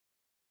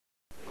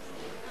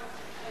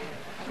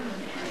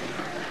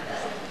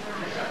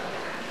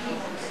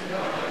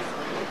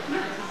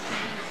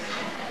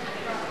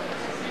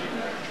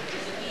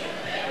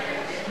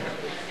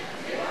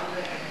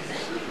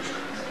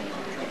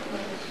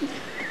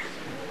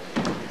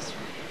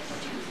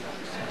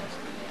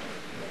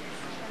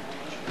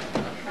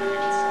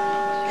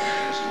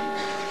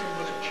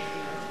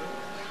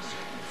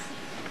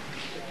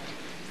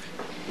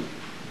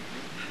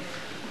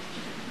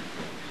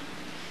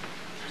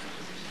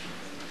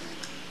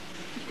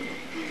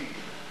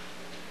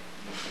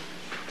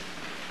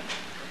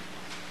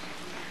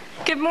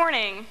Good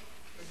morning.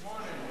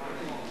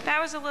 That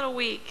was a little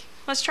weak.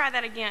 Let's try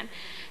that again.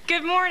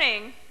 Good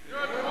morning.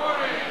 Good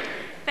morning.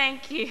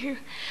 Thank you.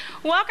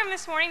 Welcome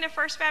this morning to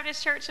First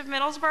Baptist Church of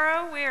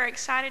Middlesboro. We are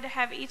excited to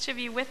have each of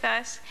you with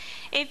us.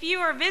 If you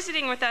are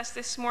visiting with us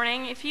this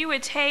morning, if you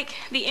would take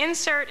the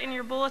insert in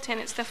your bulletin,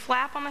 it's the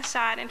flap on the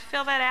side, and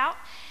fill that out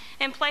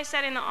and place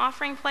that in the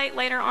offering plate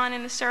later on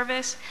in the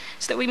service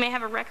so that we may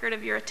have a record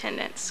of your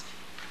attendance.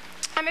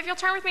 If you'll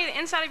turn with me to the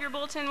inside of your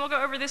bulletin, we'll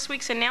go over this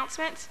week's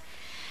announcements.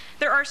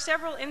 There are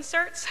several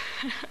inserts.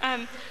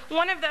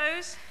 One of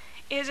those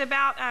is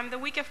about the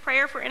week of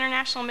prayer for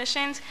international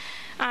missions.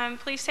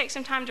 Please take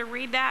some time to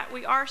read that.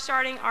 We are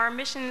starting our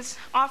missions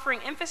offering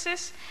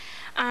emphasis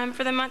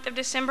for the month of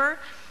December.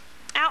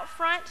 Out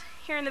front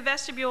here in the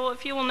vestibule,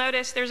 if you will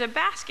notice, there's a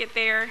basket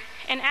there.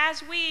 And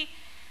as we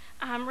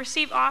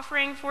receive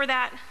offering for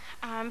that,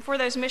 for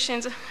those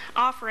missions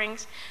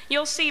offerings,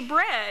 you'll see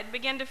bread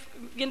begin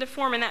to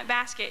form in that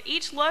basket.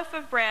 Each loaf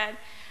of bread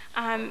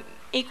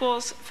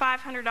equals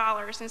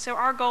 $500, and so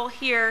our goal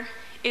here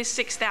is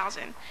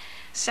 $6,000.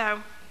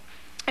 So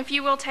if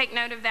you will take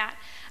note of that.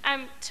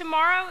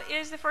 Tomorrow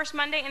is the first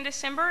Monday in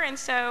December, and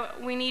so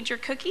we need your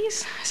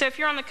cookies. So if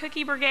you're on the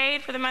cookie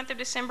brigade for the month of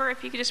December,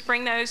 if you could just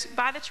bring those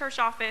by the church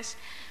office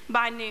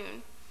by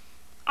noon.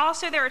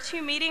 Also, there are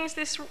two meetings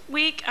this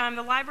week,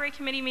 the library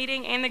committee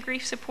meeting and the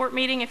grief support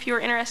meeting. If you're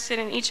interested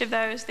in each of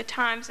those, the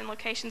times and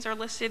locations are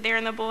listed there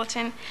in the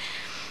bulletin.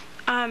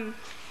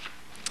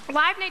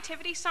 Live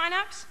nativity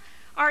signups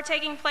are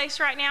taking place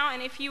right now,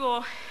 and if you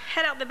will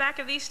head out the back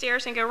of these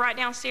stairs and go right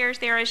downstairs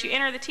there as you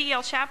enter the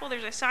TL chapel,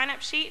 there's a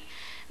sign-up sheet.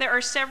 There are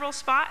several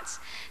spots,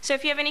 so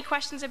if you have any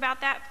questions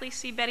about that, please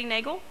see Betty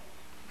Nagel.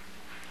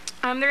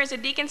 There is a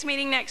deacons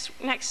meeting next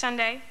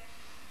Sunday,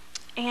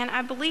 and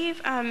I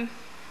believe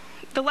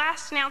the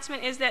last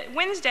announcement is that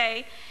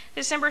Wednesday,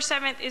 December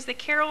 7th, is the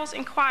carols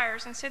and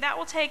choirs, and so that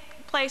will take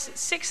place at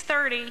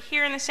 6:30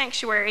 here in the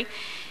sanctuary.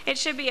 It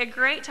should be a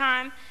great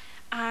time.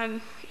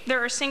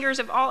 There are singers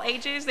of all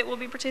ages that will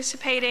be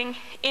participating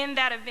in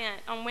that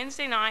event on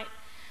Wednesday night.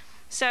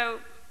 So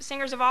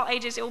singers of all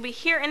ages, it will be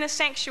here in the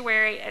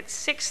sanctuary at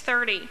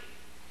 6:30.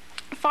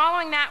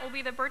 Following that will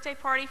be the birthday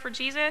party for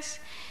Jesus,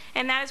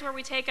 and that is where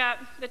we take up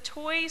the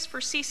toys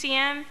for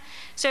CCM.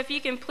 So if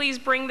you can please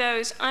bring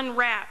those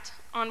unwrapped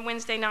on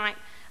Wednesday night,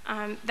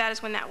 that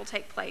is when that will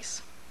take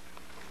place.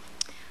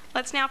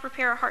 Let's now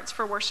prepare our hearts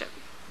for worship.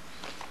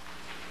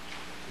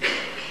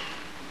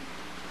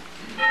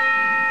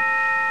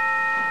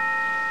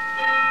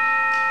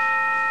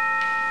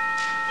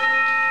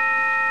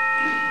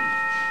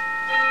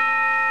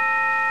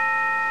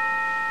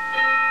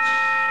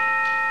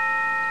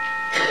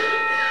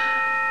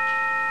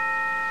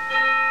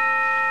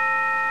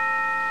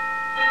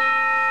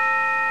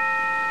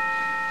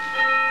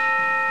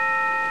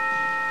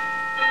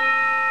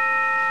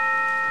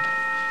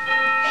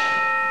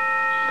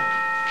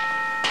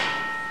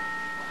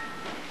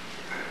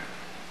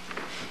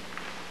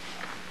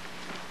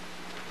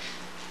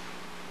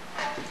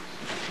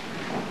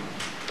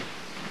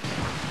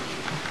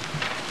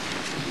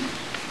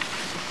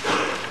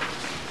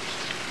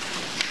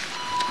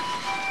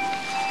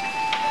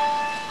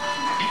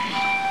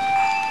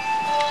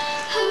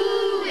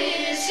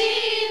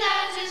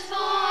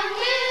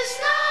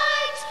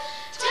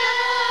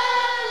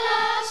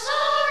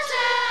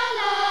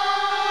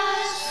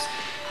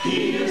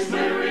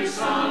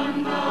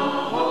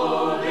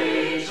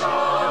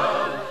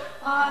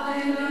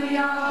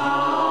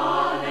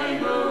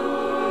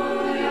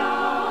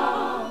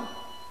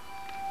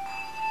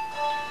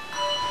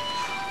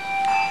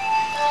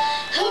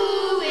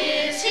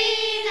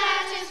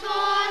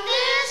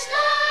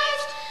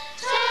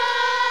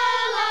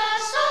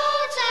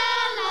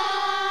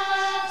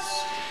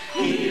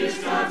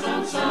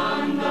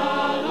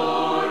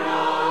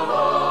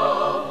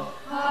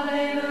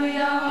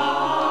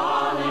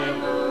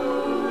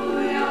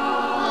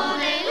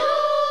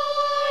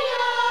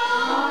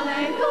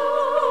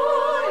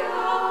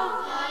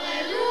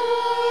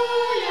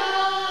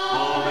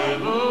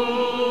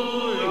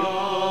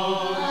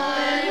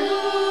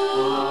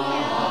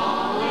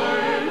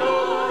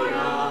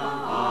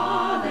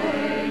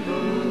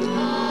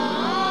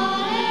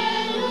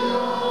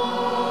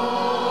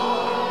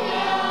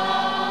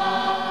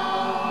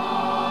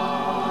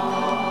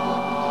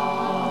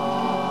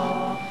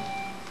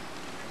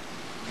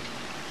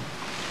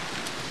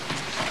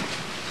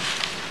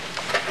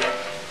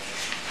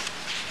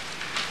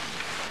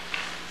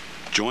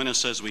 Join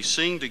us as we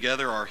sing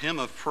together our hymn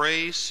of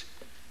praise.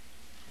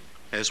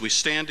 As we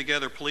stand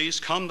together, please,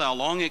 Come Thou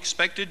Long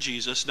Expected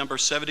Jesus, number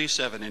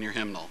 77 in your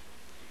hymnal.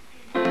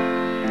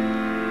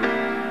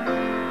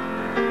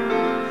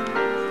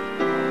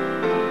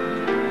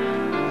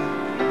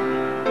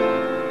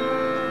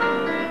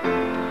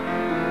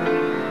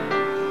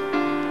 Come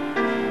thou long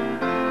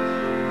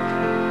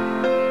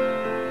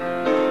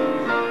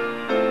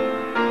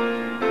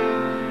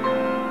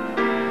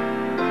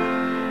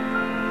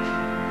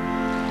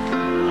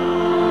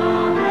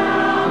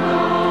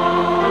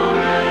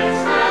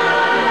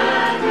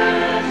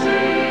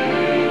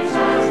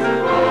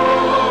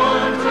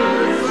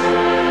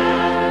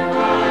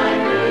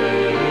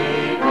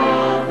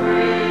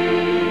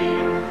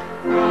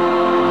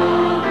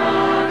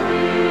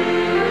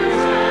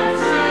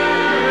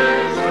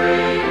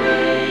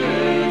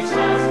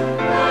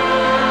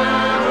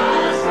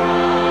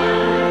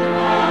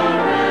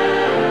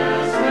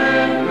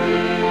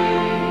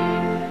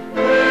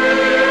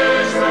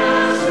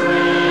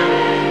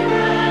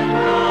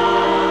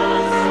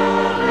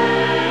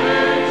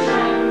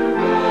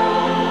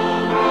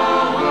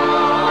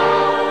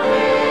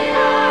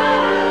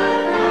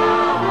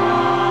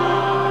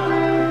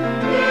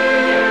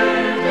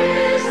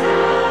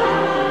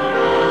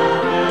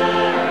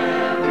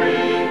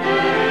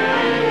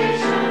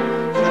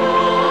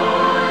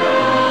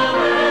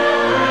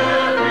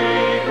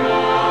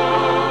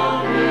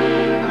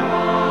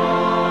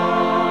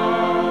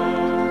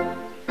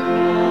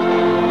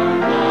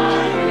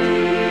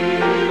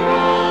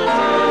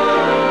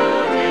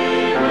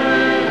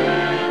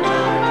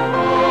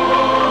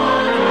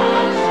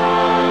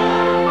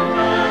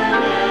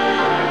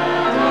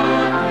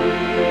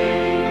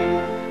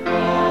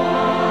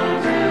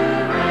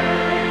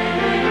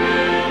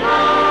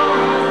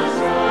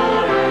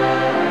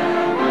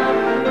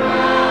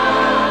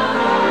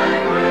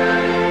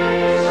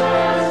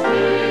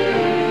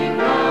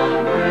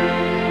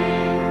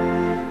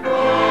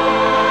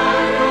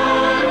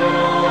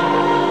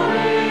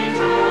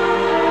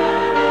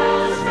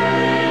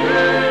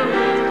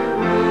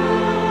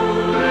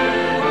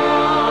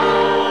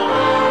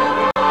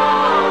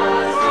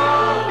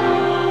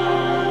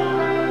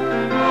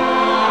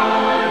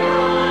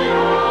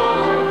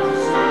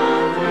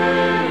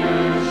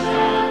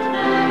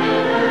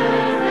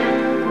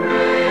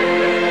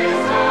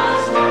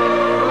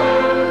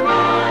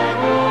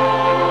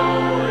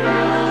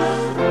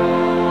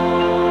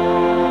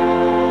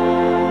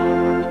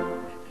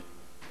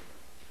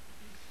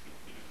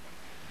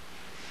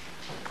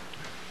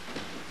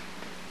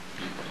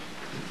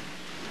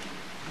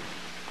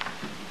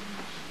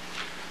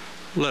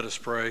Let us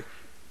pray.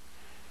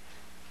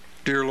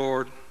 Dear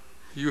Lord,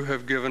 you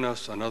have given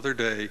us another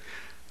day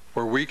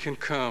where we can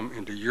come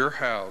into your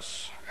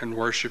house and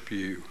worship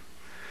you.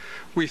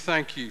 We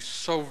thank you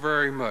so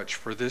very much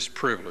for this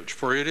privilege,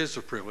 for it is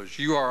a privilege.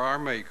 You are our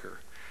maker.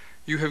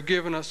 You have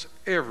given us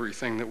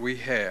everything that we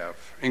have,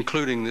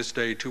 including this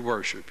day to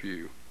worship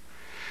you.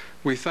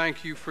 We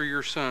thank you for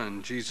your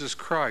Son, Jesus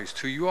Christ,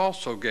 who you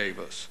also gave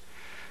us,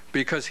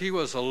 because he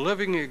was a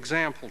living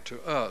example to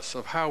us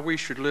of how we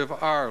should live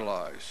our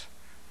lives.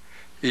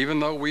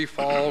 Even though we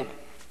fall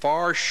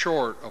far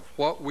short of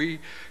what we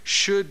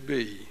should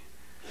be,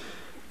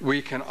 we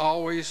can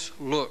always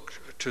look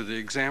to the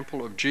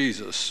example of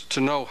Jesus to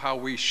know how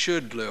we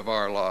should live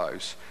our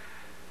lives.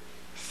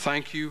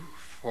 Thank you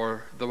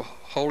for the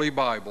Holy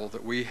Bible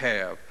that we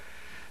have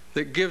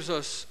that gives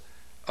us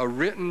a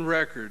written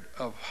record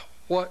of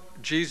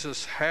what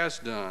Jesus has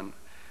done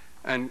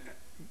and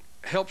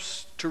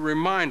helps to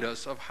remind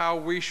us of how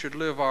we should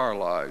live our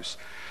lives,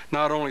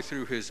 not only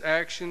through his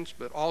actions,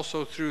 but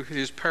also through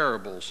his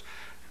parables,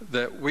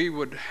 that we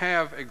would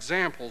have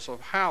examples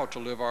of how to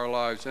live our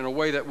lives in a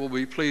way that will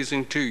be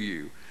pleasing to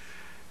you,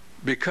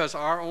 because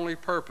our only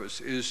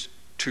purpose is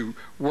to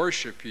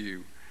worship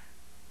you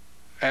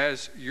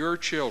as your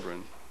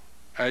children,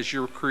 as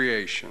your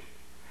creation.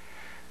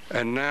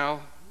 And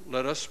now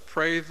let us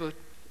pray the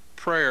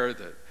prayer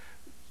that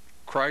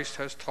Christ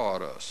has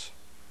taught us.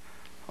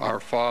 Our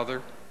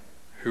Father,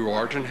 who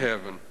art in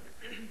heaven,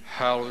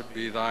 hallowed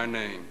be thy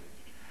name.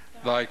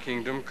 Thy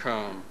kingdom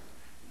come,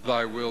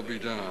 thy will be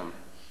done,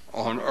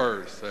 on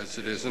earth as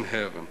it is in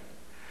heaven.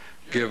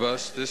 Give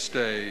us this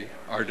day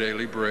our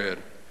daily bread,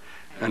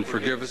 and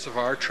forgive us of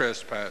our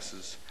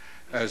trespasses,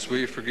 as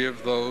we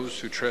forgive those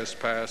who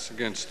trespass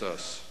against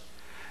us.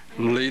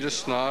 And lead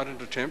us not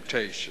into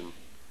temptation,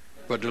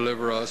 but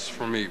deliver us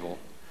from evil.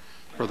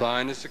 For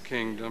thine is the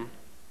kingdom,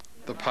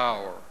 the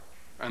power,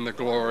 and the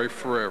glory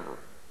forever.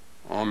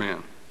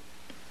 Amen.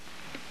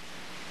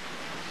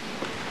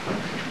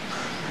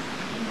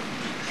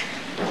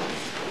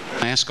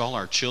 I ask all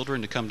our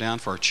children to come down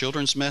for our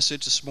children's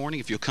message this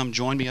morning. If you'll come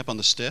join me up on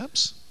the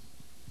steps.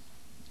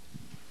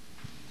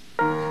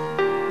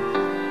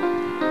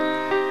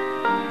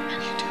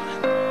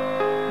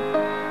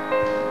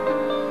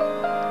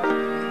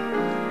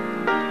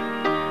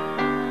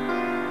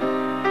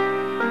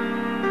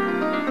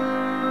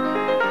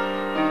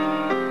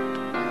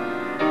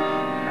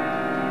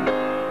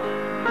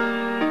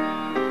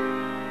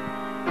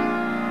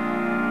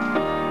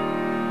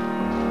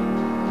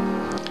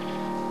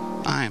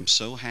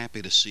 So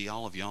happy to see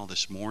all of y'all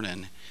this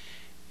morning,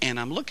 and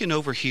I'm looking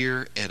over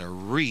here at a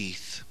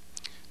wreath,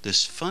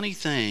 this funny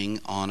thing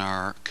on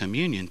our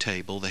communion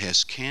table that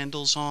has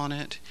candles on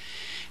it,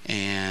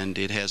 and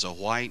it has a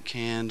white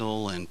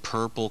candle and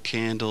purple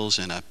candles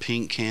and a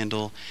pink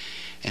candle,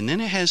 and then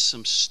it has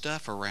some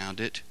stuff around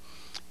it,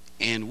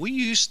 and we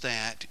use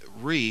that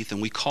wreath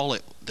and we call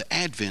it the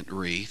Advent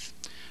wreath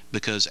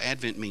because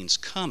Advent means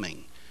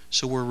coming.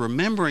 So we're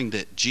remembering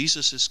that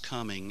Jesus is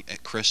coming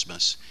at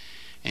Christmas.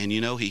 And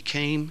you know, he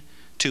came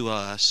to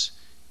us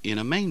in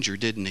a manger,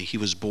 didn't he? He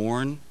was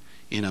born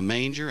in a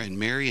manger, and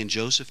Mary and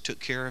Joseph took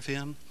care of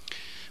him.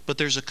 But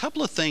there's a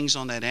couple of things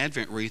on that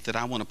Advent wreath that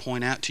I want to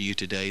point out to you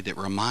today that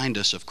remind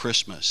us of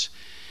Christmas.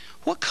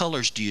 What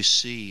colors do you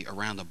see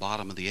around the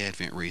bottom of the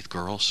Advent wreath,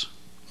 girls?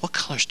 What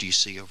colors do you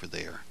see over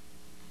there?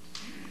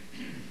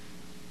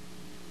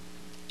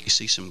 You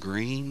see some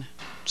green?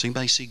 Does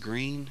anybody see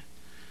green?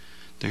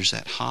 There's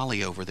that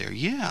holly over there.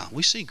 Yeah,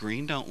 we see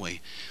green, don't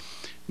we?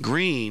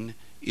 Green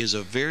is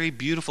a very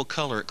beautiful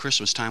color at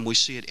Christmas time. We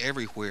see it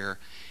everywhere.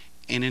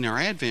 And in our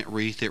Advent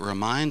wreath, it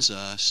reminds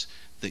us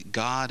that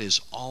God is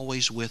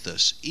always with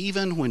us.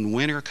 Even when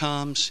winter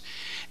comes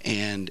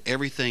and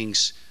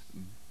everything's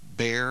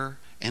bare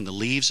and the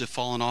leaves have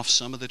fallen off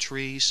some of the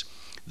trees,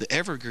 the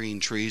evergreen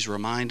trees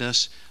remind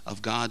us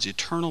of God's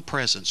eternal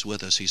presence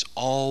with us. He's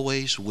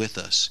always with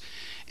us.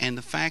 And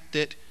the fact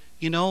that,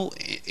 you know,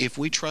 if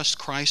we trust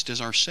Christ as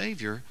our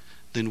Savior,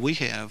 then we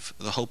have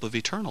the hope of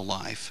eternal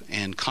life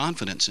and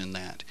confidence in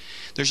that.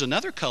 There's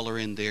another color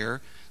in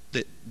there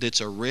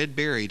that's a red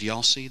berry. Do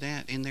y'all see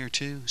that in there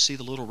too? See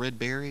the little red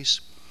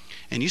berries?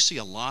 And you see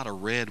a lot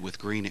of red with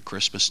green at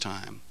Christmas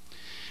time.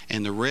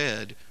 And the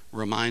red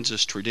reminds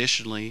us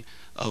traditionally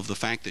of the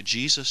fact that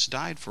Jesus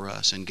died for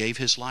us and gave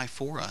his life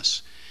for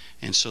us,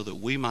 and so that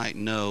we might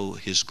know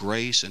his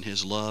grace and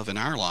his love in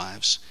our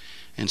lives.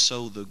 And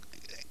so the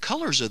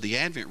colors of the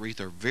Advent wreath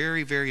are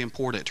very, very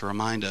important to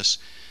remind us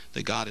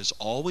that God is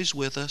always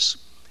with us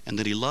and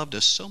that he loved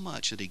us so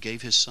much that he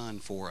gave his Son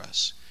for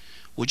us.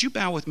 Would you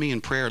bow with me in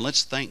prayer?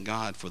 Let's thank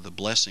God for the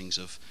blessings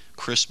of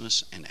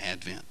Christmas and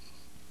Advent.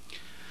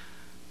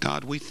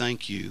 God, we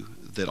thank you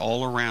that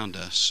all around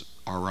us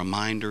are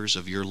reminders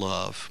of your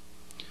love.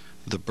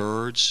 The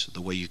birds,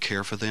 the way you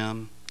care for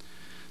them,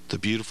 the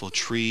beautiful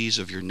trees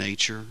of your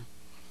nature,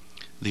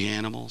 the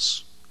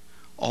animals,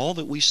 all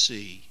that we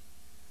see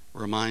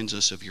reminds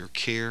us of your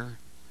care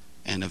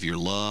and of your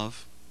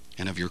love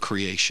and of your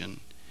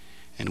creation.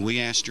 And we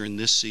ask during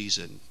this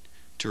season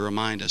to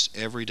remind us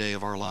every day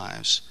of our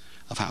lives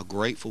of how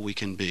grateful we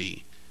can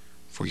be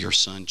for your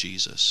Son,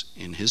 Jesus.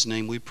 In his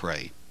name we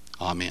pray.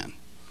 Amen.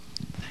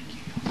 Thank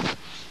you.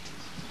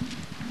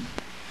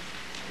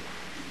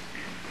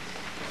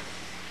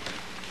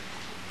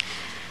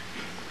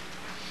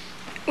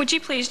 Would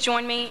you please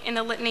join me in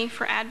the litany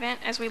for Advent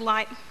as we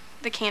light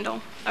the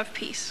candle of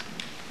peace?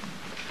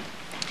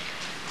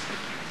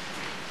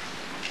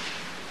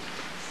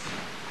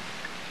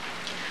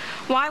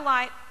 Why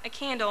light a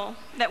candle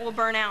that will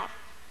burn out?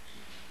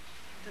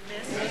 The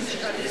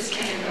message of this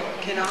candle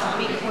cannot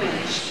be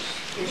quenched.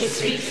 It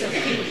speaks of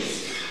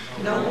peace.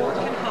 No war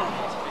can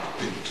halt.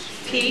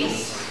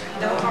 Peace,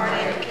 no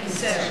heartache can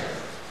sever.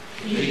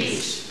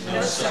 Peace,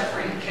 no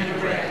suffering can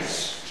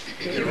erase.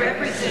 It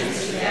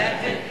represents the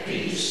Advent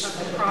peace of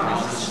the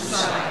promised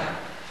Messiah,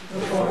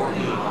 before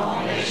whom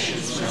all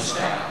nations must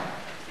bow.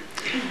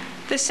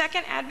 The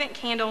second Advent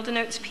candle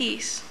denotes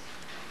peace,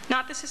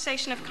 not the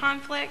cessation of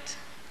conflict,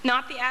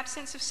 not the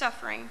absence of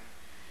suffering,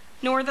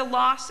 nor the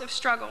loss of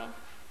struggle,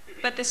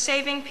 but the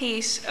saving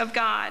peace of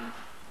God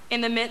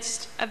in the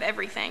midst of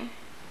everything.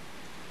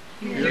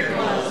 Here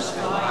glows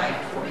the light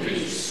for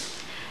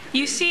peace.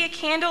 You see a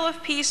candle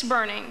of peace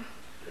burning.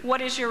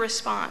 What is your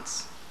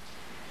response?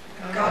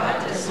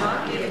 God does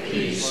not give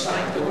peace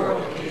like the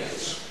world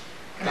gives.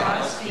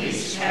 God's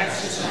peace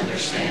passes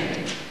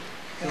understanding.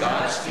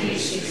 God's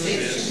peace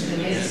exists in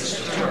the midst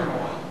of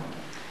turmoil.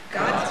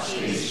 God's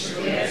peace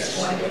forgets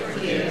what it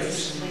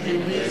forgives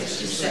and lives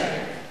to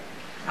save.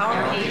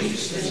 Our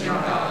peace is in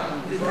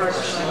God who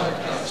first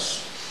loved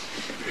us.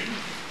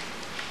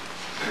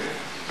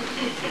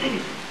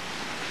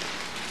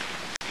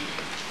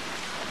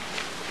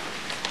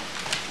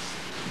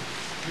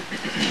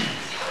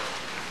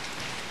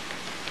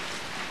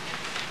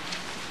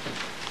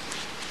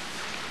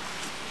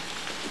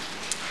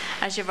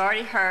 As you've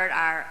already heard,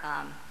 our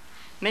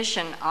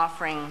mission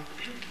offering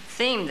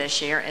theme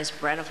this year is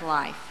Bread of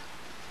Life.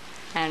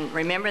 And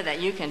remember that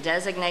you can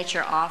designate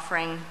your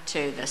offering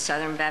to the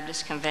Southern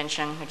Baptist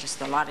Convention, which is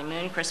the Lottie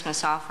Moon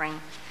Christmas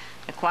offering,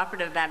 the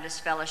Cooperative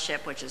Baptist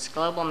Fellowship, which is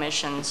Global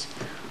Missions,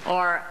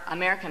 or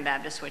American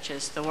Baptist, which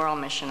is the World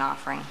Mission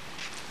offering.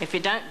 If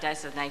you don't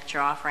designate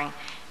your offering,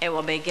 it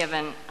will be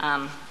given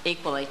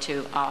equally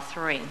to all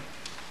three.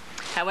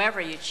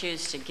 However you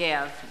choose to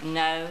give,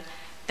 know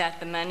that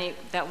the money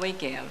that we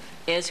give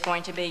is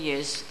going to be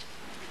used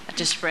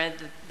to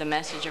spread the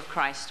message of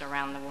Christ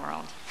around the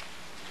world.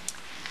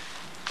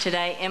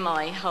 Today,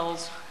 Emily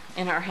holds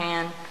in her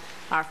hand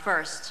our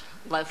first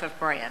loaf of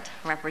bread,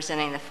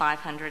 representing the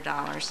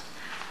 $500.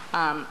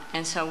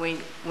 And so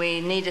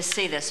we need to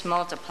see this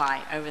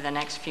multiply over the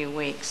next few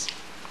weeks.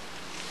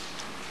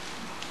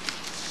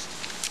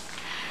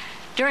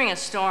 During a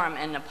storm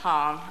in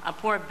Nepal, a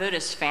poor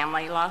Buddhist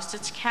family lost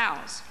its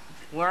cows,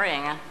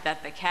 worrying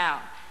that the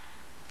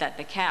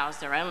cows,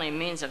 their only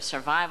means of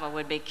survival,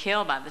 would be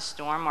killed by the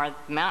storm or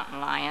mountain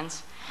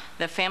lions.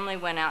 The family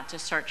went out to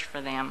search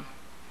for them.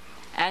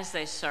 As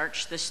they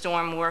searched, the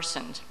storm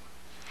worsened,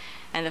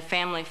 and the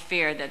family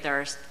feared that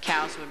their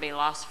cows would be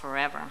lost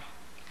forever.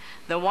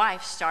 The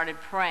wife started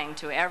praying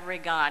to every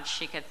god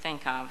she could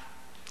think of,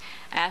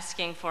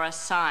 asking for a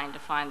sign to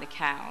find the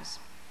cows.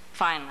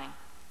 Finally,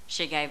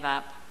 she gave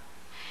up.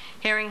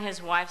 Hearing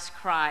his wife's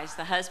cries,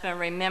 the husband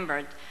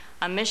remembered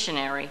a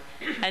missionary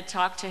had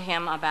talked to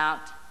him about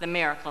the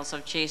miracles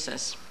of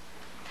Jesus.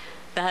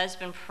 The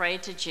husband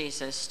prayed to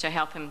Jesus to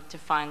help him to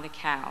find the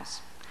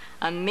cows.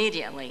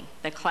 Immediately,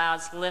 the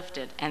clouds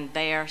lifted, and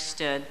there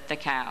stood the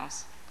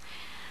cows.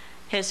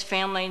 His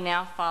family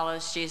now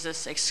follows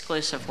Jesus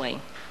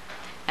exclusively,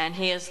 and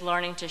he is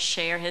learning to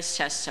share his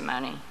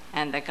testimony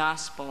and the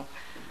gospel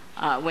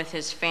with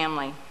his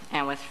family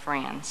and with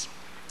friends.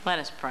 Let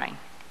us pray.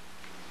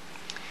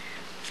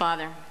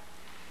 Father,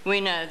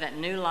 we know that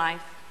new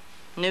life,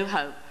 new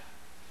hope,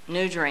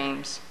 new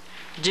dreams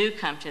do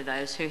come to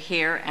those who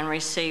hear and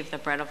receive the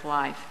bread of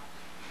life.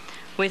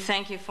 We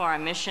thank you for our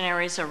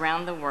missionaries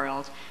around the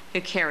world who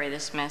carry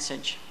this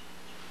message.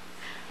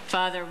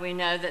 Father, we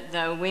know that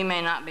though we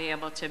may not be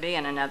able to be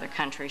in another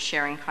country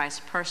sharing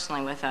Christ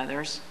personally with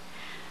others,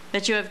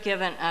 that you have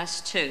given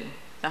us too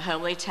the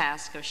holy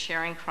task of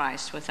sharing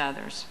Christ with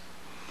others.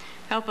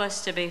 Help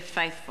us to be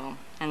faithful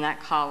in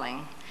that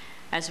calling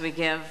as we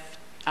give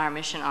our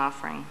mission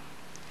offering,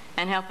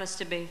 and help us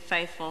to be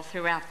faithful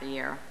throughout the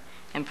year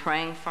in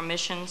praying for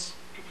missions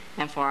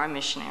and for our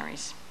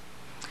missionaries.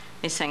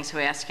 These things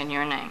we ask in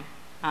your name.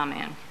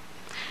 Amen.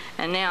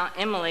 And now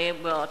Emily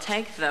will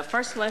take the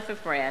first loaf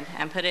of bread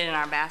and put it in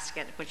our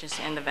basket, which is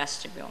in the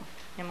vestibule.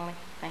 Emily,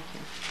 thank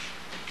you.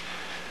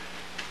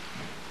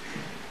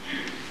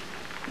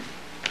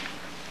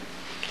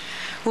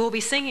 We'll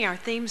be singing our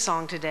theme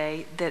song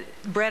today, that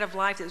Bread of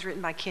Life, that was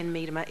written by Ken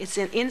Miedema. It's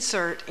an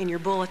insert in your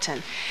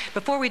bulletin.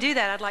 Before we do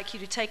that, I'd like you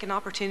to take an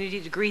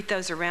opportunity to greet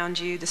those around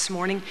you this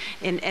morning.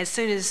 And as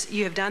soon as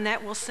you have done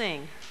that, we'll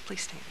sing.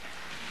 Please stand.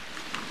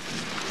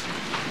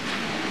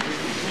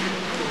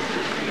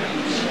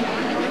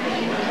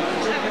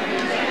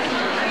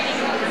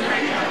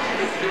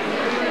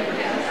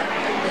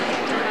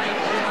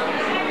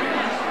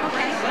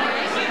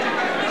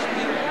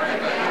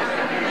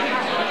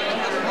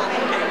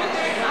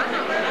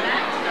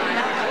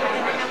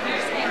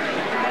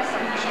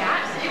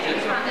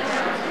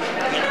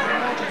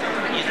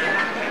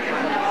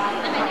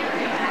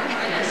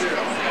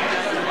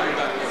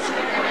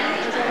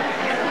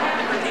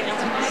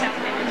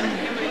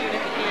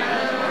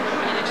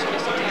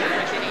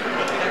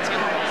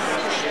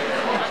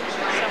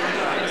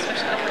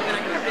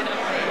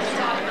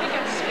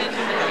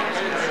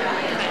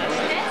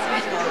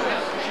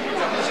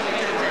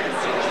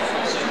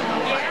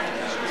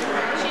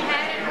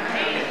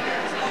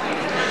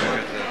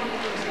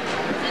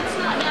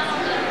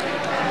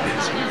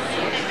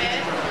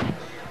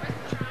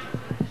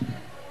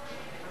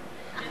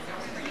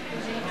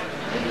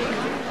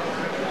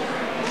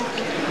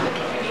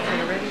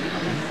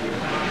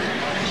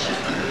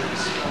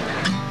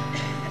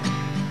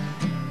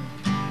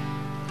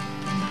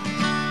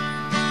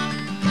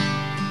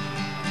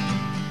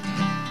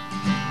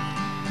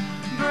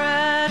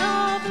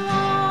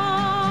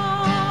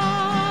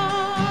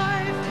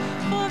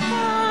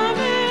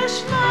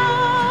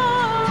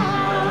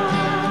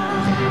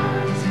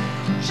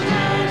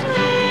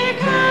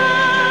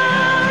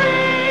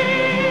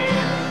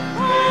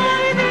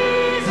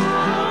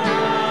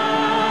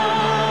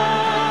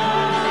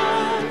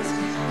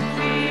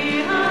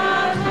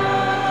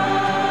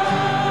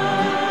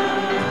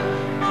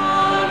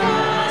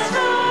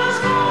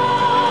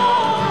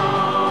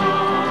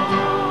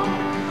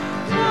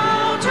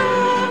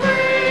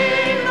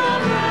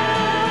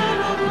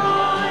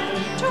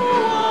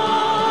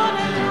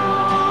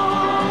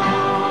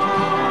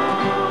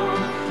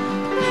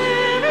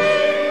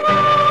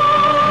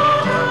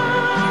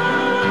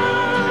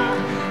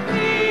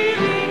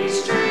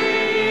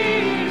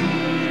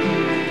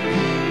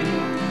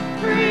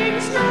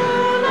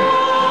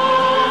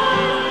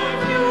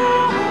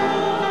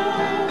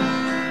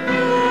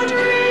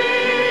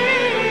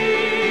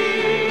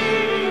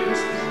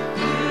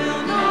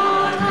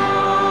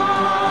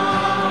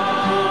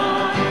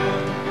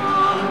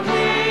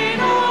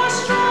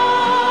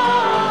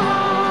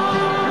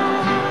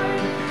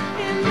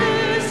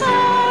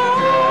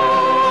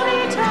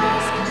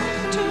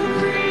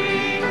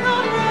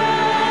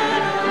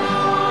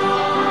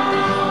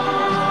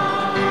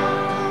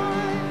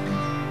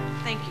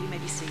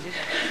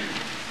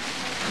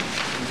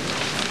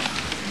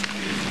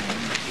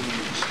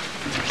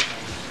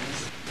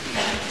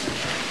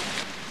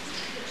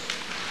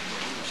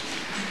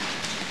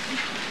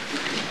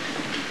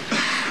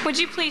 Would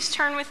you please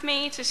turn with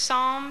me to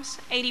Psalms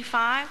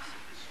 85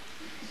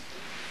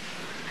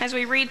 as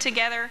we read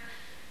together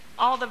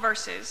all the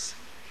verses.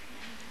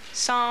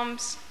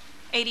 Psalms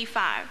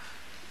 85.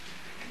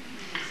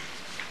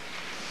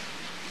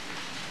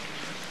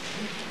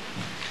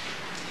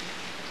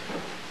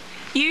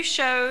 You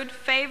showed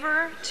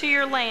favor to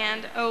your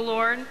land, O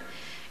Lord.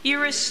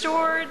 You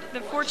restored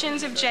the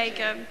fortunes of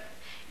Jacob.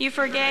 You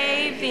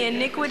forgave the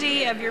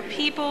iniquity of your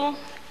people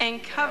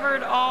and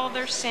covered all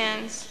their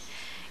sins.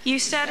 You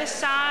set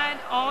aside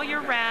all your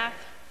wrath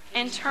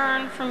and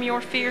turned from your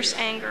fierce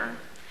anger.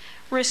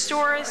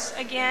 Restore us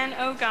again,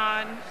 O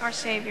God, our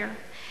Savior,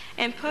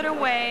 and put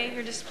away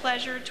your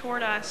displeasure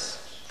toward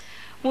us.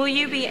 Will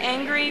you be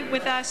angry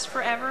with us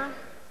forever?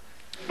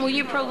 Will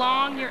you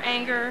prolong your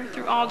anger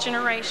through all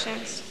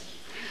generations?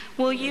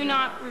 Will you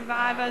not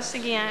revive us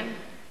again,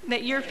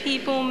 that your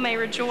people may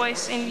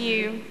rejoice in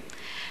you?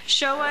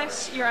 Show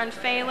us your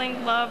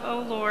unfailing love, O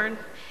Lord,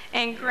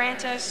 and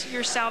grant us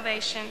your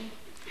salvation.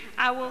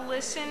 I will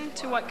listen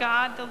to what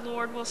God the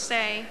Lord will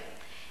say.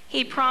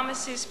 He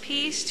promises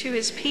peace to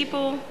his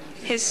people,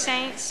 his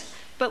saints,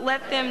 but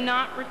let them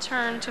not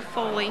return to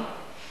folly.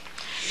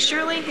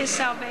 Surely his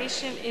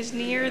salvation is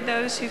near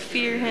those who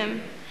fear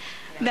him,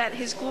 that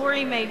his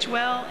glory may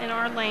dwell in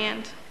our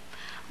land.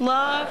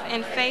 Love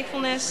and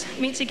faithfulness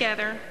meet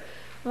together.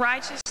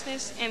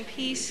 Righteousness and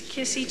peace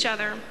kiss each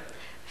other.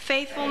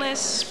 Faithfulness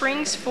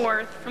springs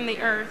forth from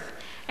the earth,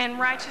 and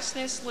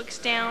righteousness looks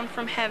down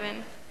from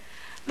heaven.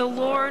 The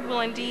Lord will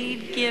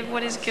indeed give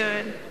what is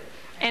good,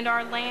 and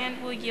our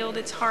land will yield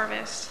its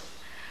harvest.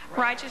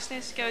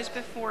 Righteousness goes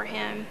before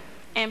him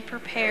and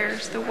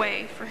prepares the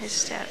way for his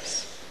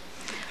steps.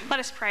 Let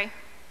us pray.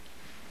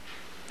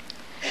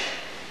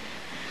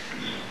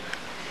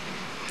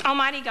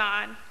 Almighty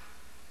God,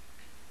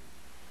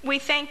 we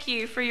thank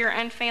you for your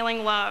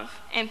unfailing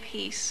love and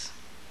peace.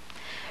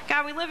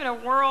 God, we live in a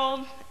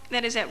world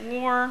that is at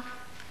war,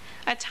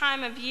 a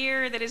time of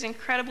year that is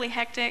incredibly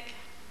hectic.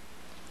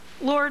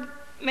 Lord,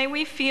 may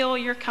we feel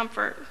your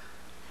comfort.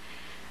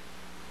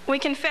 We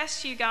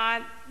confess to you,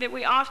 God, that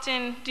we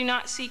often do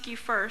not seek you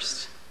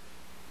first,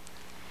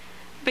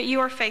 but you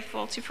are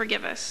faithful to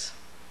forgive us.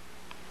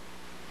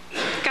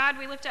 God,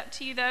 we lift up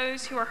to you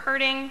those who are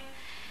hurting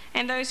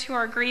and those who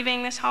are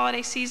grieving this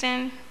holiday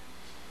season.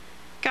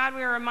 God,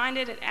 we are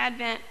reminded at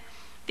Advent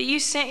that you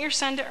sent your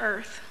Son to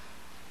earth.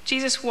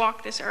 Jesus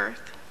walked this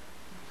earth.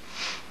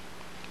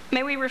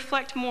 May we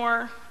reflect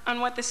more on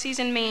what the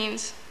season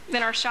means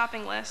than our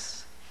shopping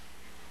lists.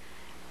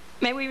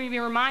 May we be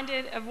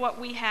reminded of what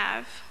we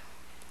have.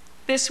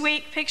 This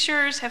week,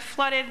 pictures have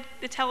flooded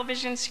the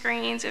television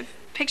screens of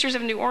pictures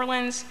of New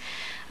Orleans,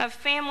 of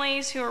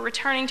families who are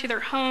returning to their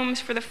homes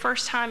for the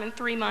first time in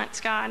 3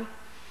 months, God.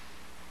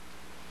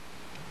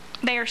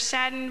 They are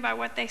saddened by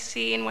what they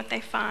see and what they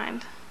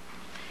find.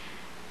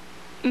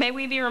 May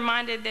we be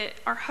reminded that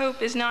our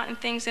hope is not in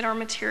things that are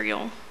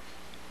material,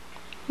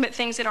 but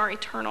things that are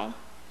eternal.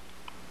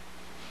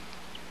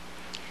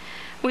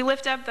 We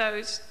lift up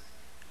those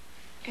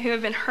who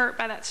have been hurt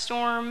by that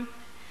storm,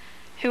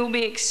 who will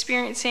be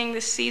experiencing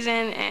this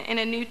season in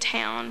a new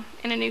town,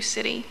 in a new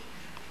city.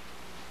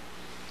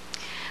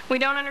 We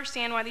don't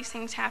understand why these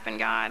things happen,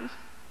 God,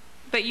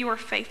 but you are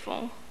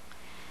faithful.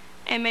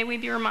 And may we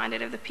be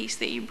reminded of the peace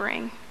that you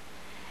bring.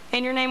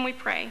 In your name we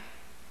pray.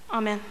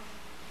 Amen.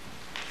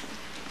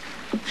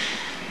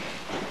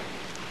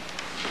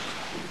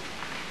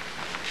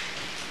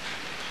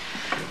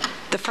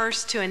 The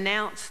first to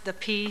announce the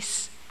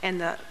peace and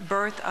the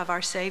birth of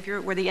our Savior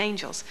were the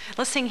angels.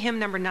 Let's sing hymn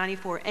number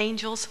 94,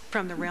 Angels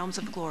from the Realms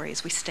of Glory,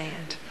 as we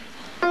stand.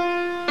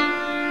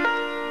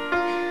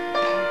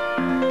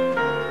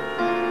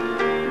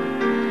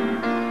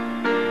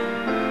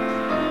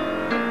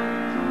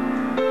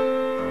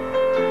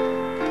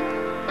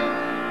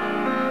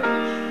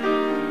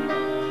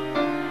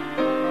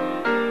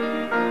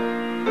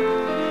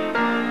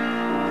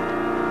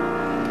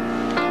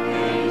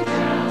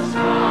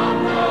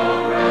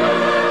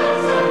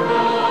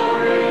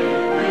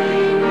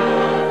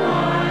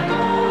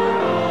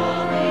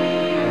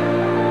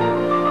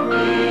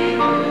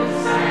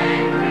 Say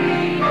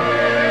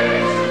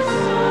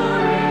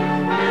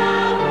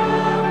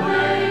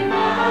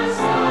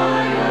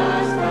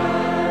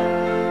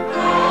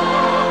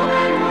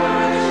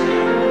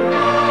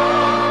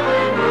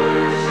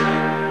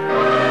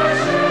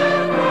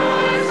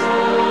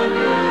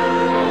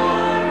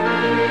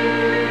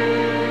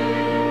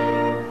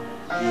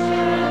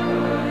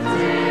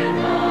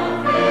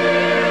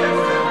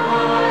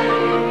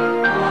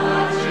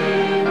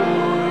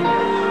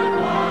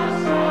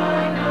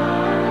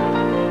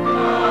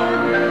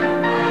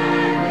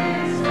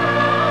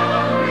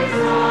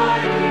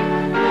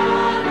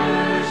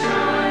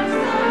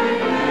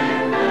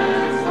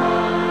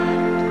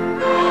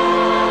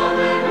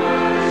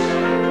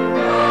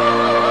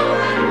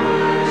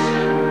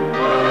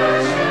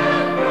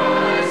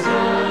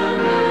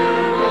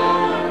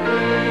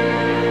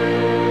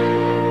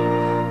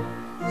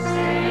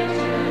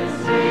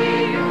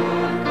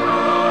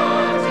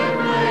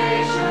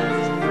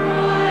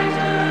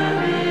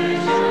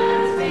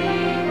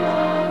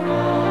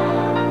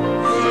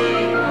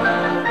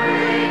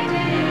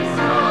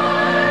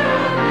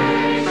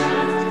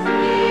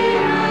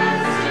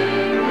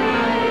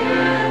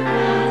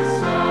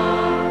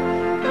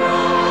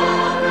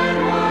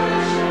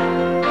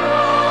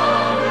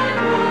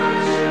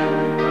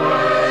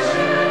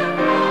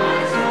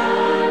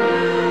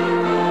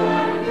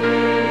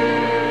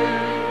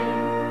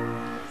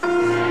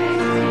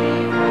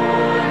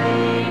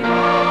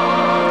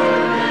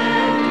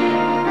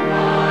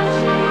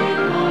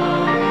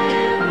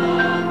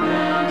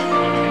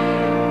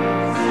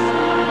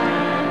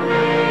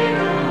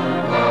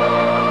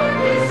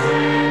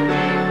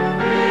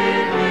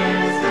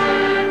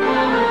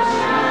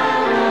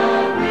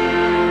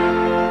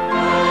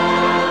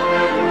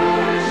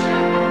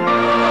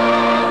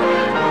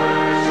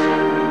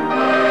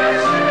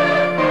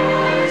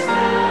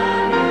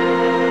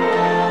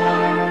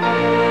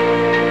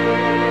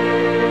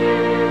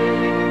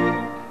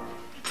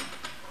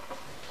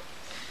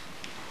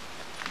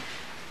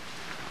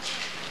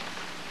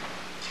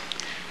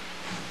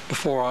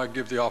Before I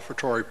give the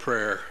offertory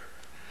prayer,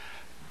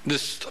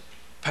 this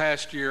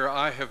past year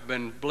I have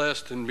been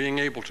blessed in being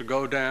able to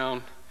go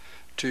down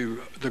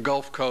to the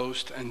Gulf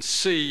Coast and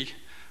see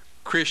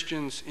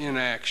Christians in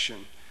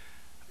action.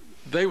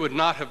 They would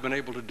not have been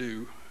able to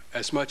do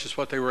as much as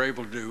what they were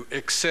able to do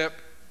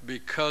except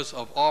because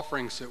of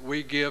offerings that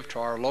we give to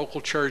our local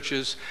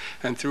churches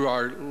and through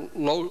our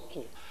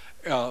local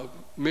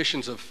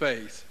missions of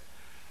faith.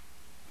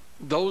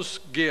 Those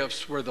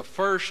gifts were the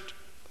first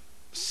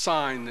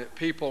sign that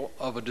people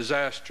of a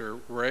disaster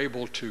were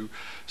able to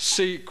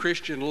see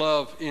Christian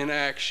love in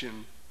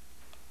action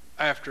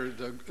after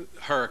the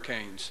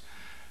hurricanes.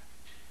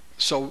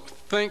 So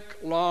think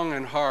long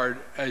and hard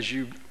as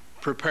you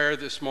prepare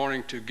this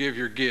morning to give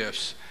your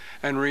gifts.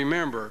 And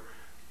remember,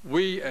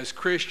 we as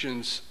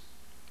Christians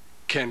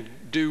can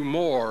do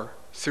more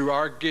through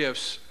our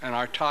gifts and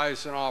our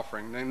tithes and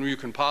offering than you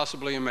can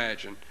possibly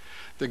imagine.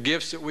 The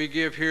gifts that we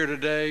give here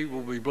today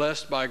will be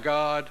blessed by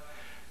God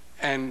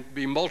and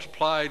be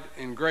multiplied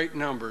in great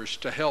numbers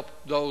to help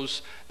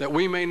those that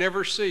we may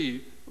never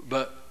see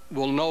but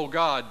will know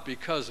God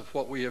because of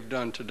what we have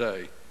done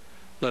today.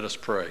 Let us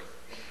pray.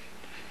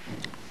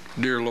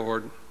 Dear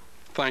Lord,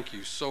 thank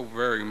you so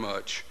very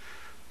much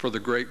for the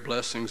great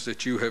blessings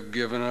that you have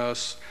given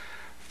us,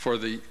 for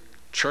the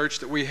church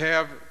that we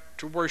have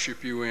to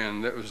worship you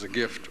in that was a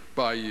gift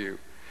by you.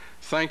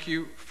 Thank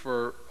you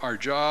for our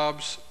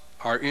jobs,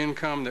 our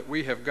income that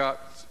we have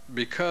got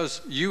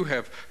because you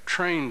have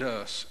trained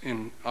us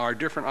in our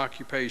different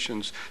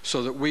occupations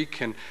so that we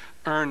can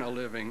earn a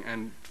living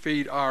and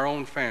feed our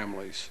own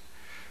families.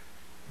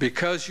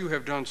 Because you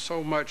have done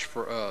so much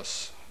for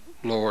us,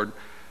 Lord,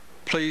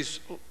 please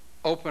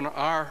open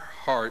our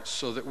hearts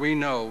so that we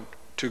know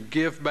to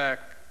give back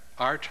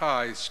our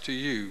tithes to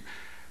you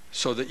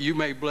so that you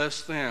may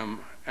bless them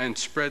and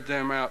spread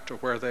them out to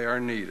where they are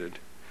needed.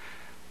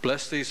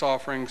 Bless these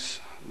offerings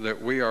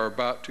that we are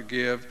about to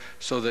give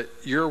so that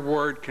your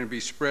word can be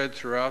spread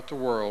throughout the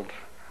world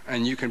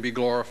and you can be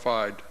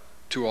glorified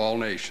to all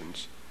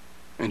nations.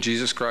 In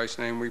Jesus Christ's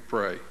name we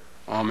pray.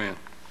 Amen.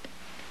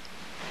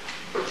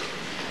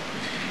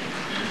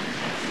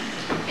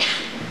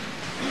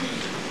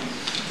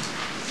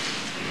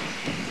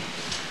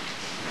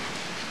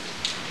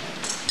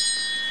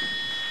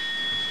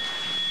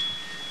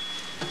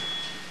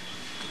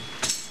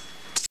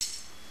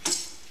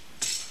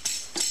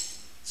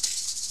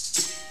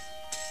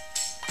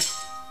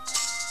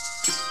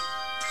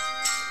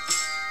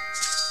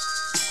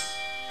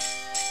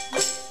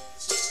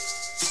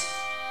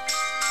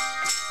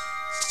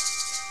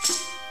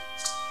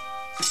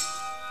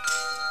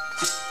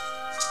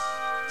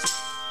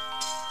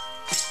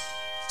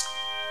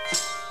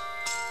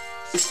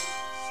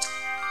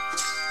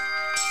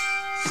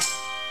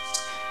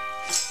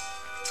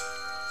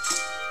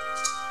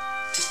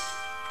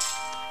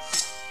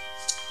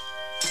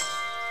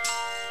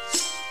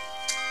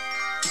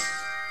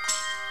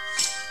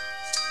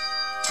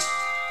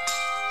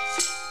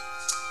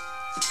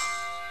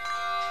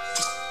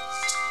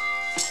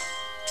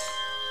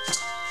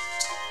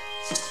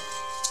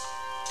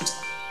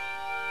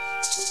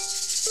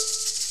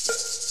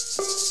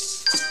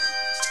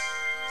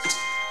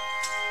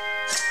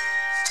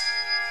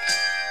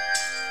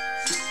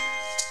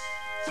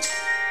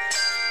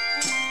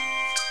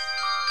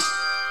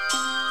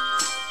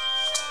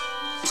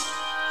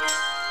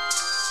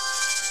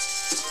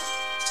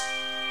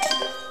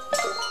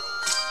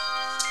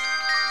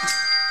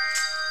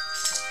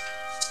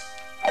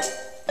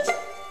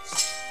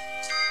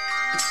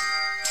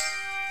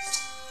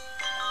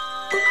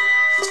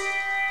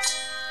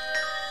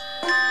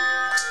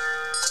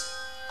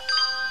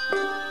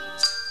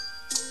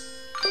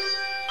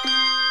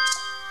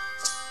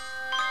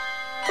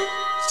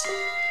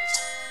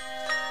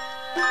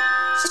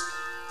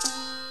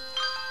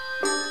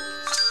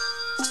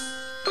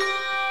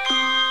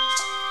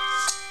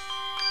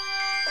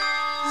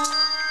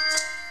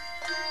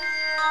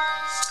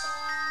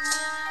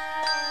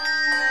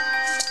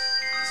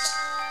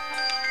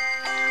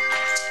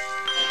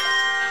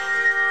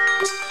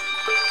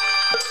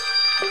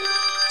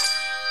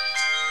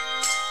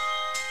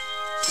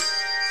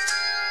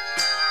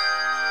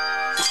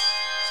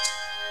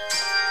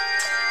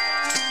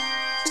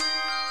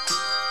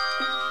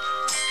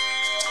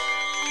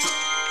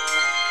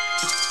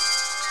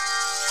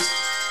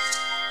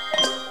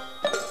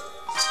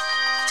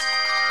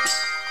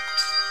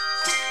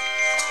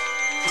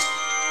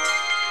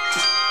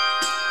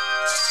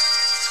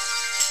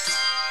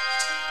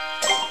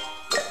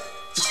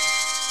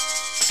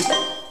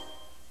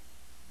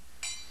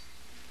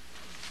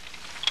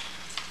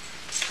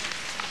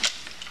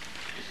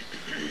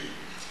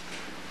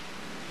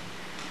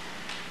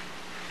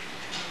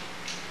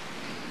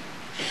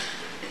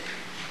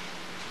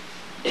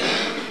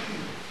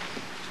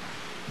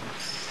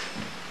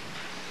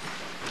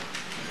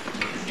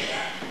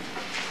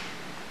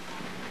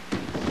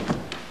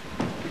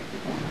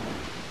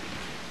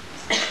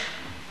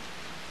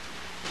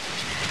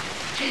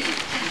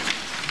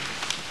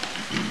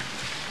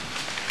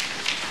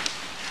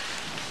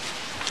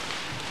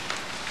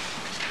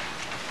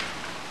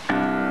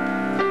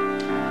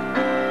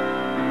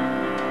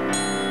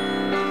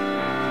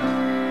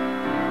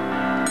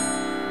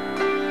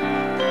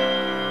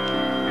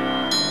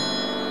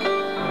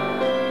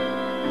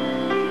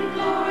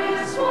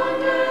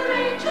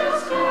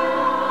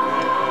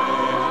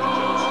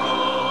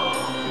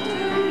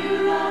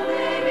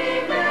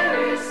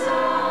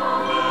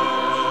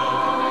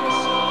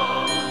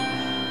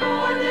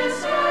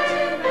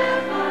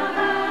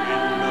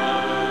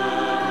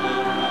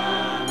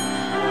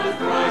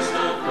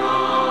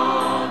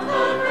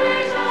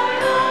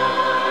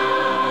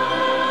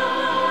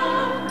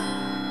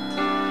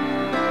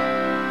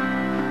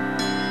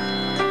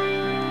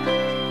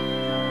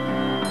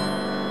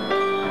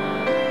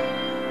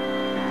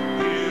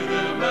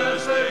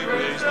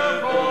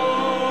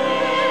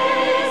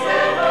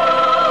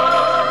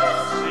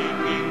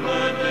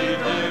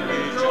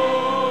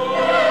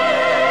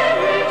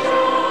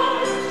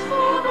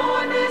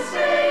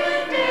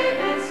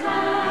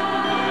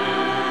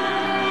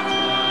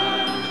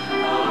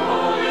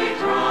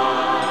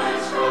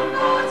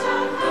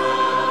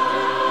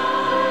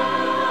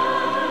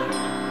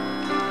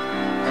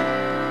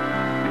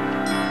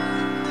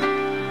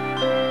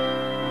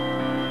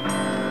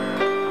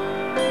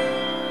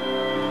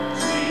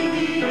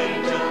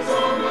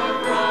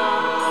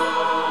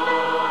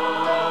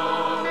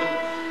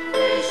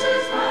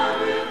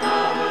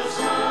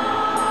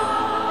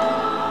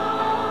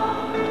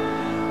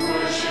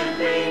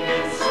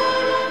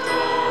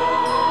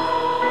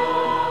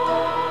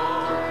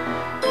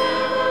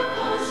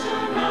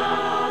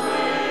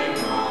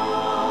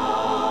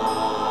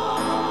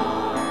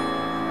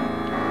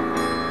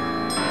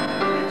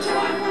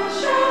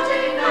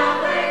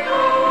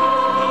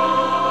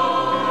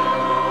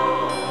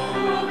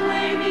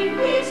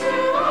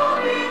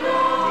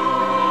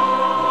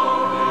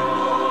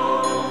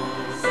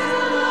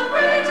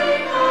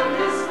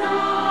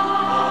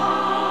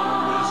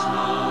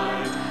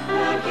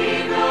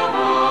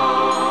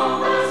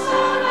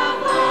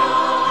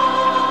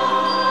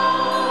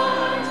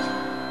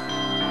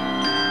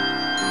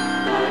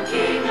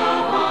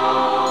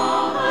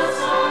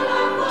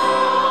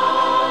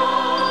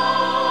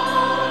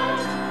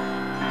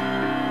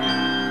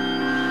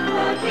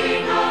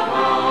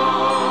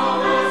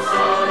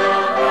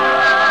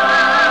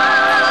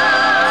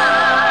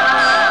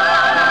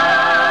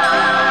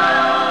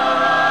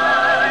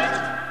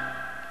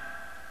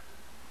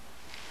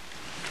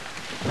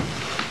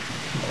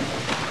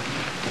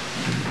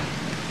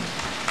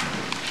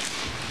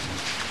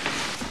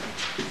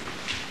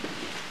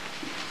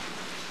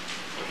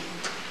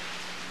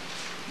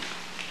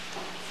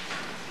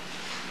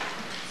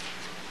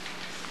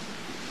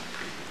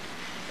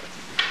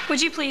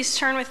 Would you please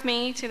turn with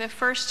me to the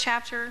first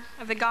chapter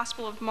of the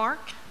Gospel of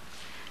Mark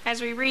as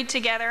we read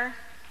together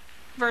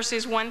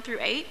verses 1 through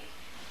 8.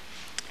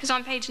 It's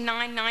on page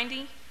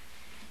 990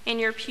 in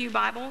your pew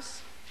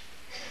Bibles.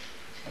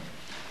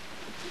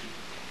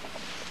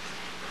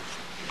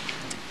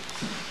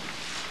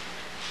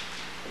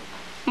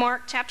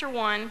 Mark chapter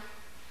 1,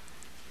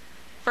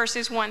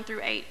 verses 1 through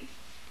 8.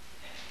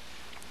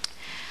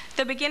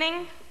 The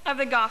beginning of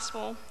the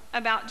gospel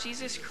about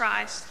Jesus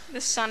Christ, the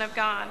Son of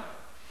God.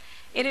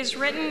 It is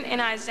written in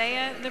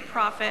Isaiah the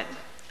prophet,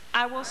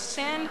 "I will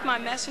send my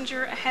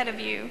messenger ahead of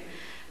you,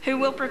 who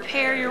will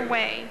prepare your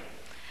way.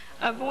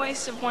 A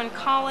voice of one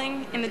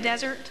calling in the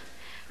desert,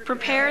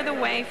 prepare the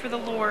way for the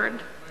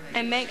Lord,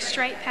 and make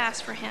straight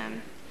paths for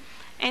him."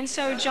 And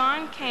so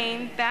John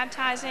came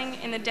baptizing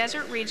in the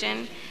desert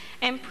region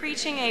and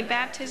preaching a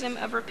baptism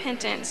of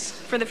repentance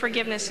for the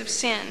forgiveness of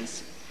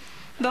sins.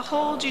 The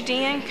whole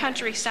Judean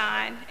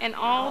countryside and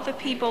all the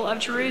people of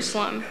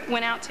Jerusalem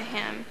went out to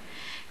him.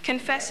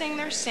 Confessing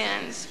their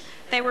sins,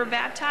 they were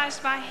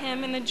baptized by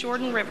him in the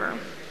Jordan River.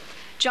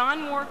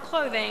 John wore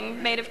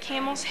clothing made of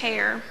camel's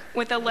hair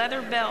with a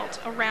leather belt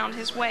around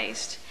his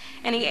waist,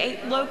 and he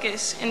ate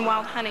locusts and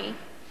wild honey.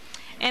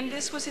 And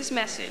this was his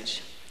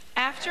message: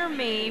 "After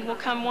me will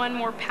come one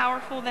more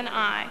powerful than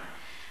I,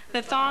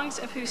 the thongs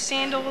of whose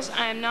sandals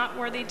I am not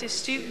worthy to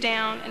stoop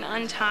down and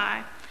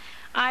untie.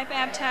 I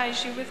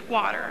baptize you with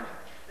water,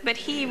 but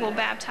he will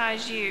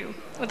baptize you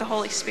with the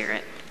Holy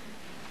Spirit."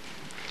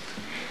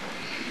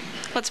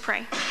 Let's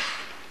pray.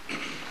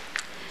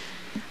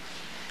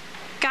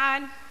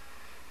 God,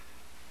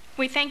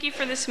 we thank you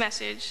for this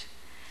message,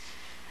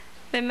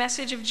 the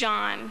message of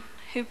John,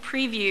 who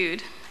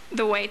previewed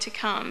the way to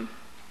come.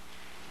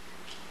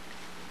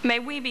 May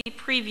we be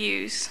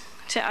previews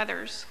to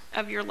others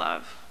of your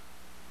love.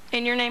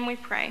 In your name we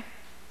pray.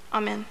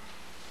 Amen.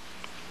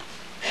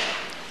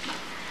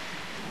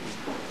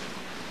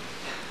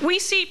 We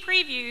see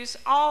previews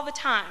all the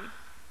time.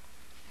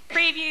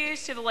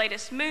 Previews to the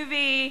latest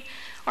movie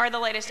or the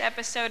latest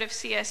episode of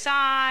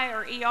CSI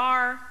or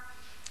ER.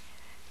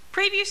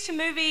 Previews to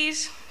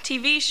movies,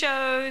 TV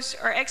shows,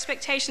 or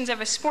expectations of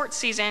a sports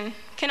season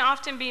can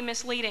often be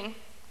misleading.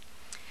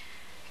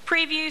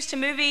 Previews to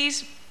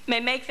movies may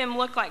make them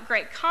look like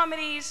great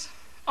comedies,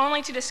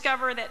 only to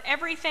discover that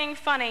everything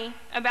funny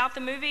about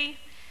the movie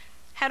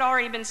had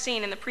already been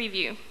seen in the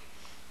preview.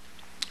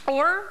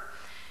 Or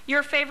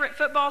your favorite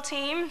football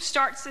team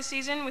starts the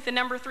season with the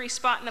number 3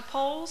 spot in the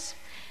polls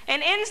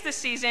and ends the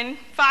season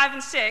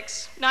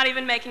 5-6, not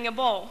even making a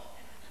bowl.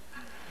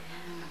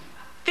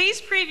 These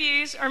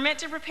previews are meant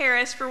to prepare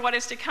us for what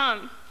is to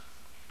come.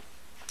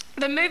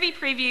 The movie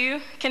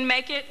preview can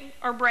make it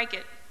or break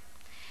it.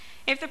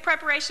 If the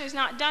preparation is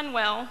not done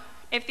well,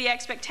 if the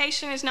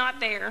expectation is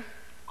not there,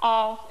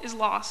 all is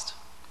lost.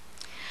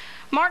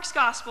 Mark's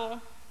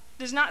gospel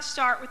does not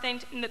start with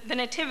the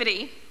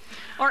nativity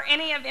or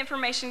any of the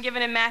information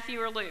given in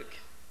Matthew or Luke.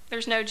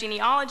 There's no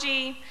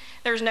genealogy,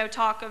 there's no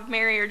talk of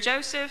Mary or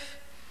Joseph.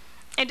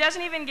 It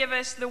doesn't even give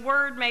us the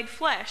Word made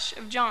flesh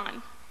of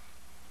John.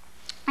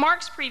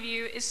 Mark's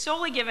preview is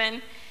solely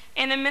given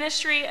in the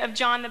ministry of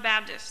John the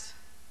Baptist.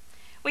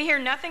 We hear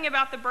nothing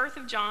about the birth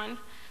of John,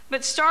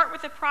 but start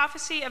with the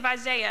prophecy of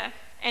Isaiah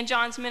and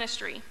John's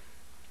ministry.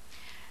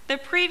 The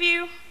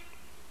preview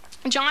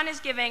John is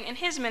giving in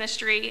his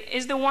ministry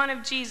is the one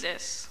of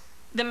Jesus,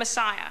 the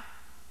Messiah.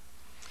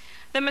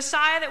 The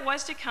Messiah that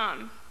was to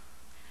come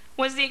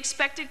was the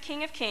expected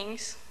King of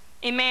Kings,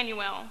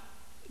 Emmanuel,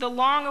 the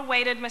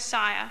long-awaited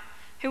Messiah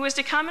who was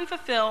to come and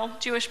fulfill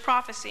Jewish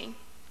prophecy.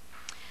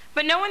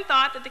 But no one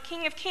thought that the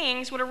King of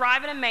Kings would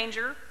arrive in a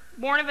manger,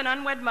 born of an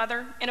unwed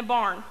mother, in a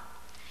barn.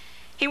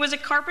 He was a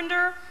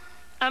carpenter,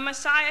 a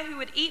Messiah who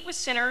would eat with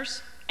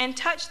sinners and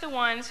touch the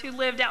ones who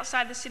lived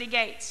outside the city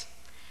gates,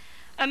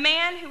 a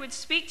man who would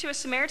speak to a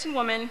Samaritan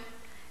woman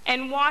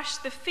and wash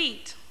the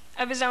feet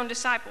of his own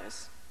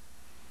disciples,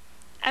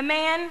 a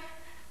man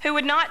who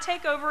would not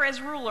take over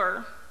as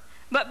ruler,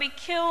 but be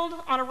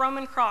killed on a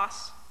Roman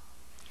cross.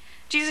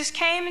 Jesus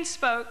came and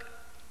spoke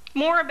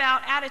more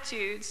about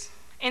attitudes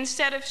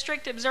instead of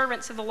strict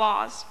observance of the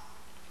laws.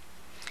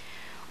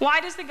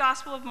 Why does the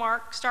Gospel of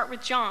Mark start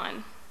with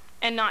John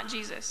and not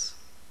Jesus?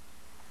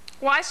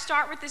 Why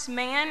start with this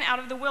man out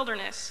of the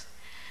wilderness?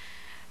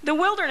 The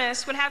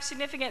wilderness would have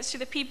significance to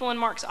the people in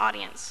Mark's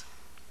audience.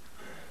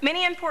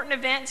 Many important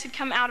events had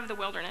come out of the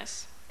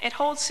wilderness. It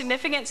holds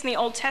significance in the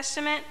Old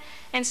Testament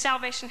and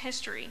salvation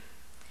history.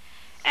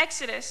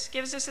 Exodus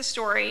gives us a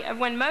story of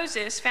when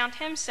Moses found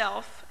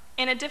himself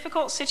in a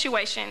difficult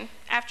situation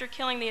after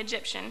killing the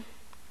Egyptian.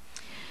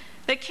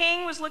 The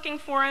king was looking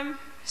for him,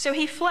 so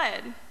he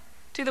fled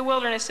to the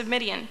wilderness of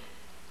Midian.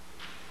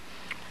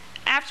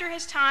 After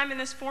his time in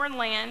this foreign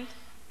land,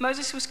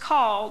 Moses was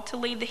called to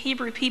lead the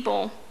Hebrew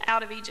people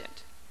out of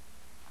Egypt.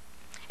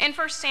 In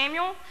 1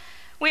 Samuel,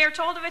 we are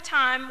told of a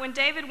time when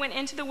David went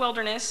into the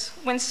wilderness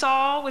when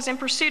Saul was in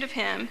pursuit of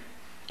him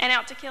and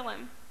out to kill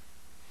him.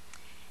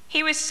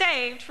 He was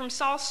saved from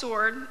Saul's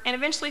sword and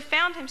eventually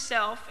found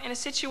himself in a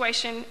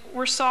situation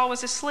where Saul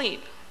was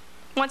asleep,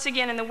 once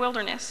again in the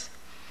wilderness.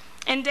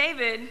 And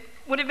David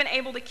would have been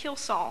able to kill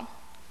Saul,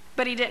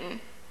 but he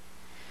didn't.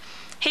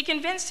 He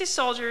convinced his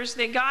soldiers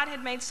that God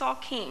had made Saul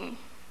king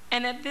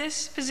and that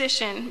this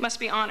position must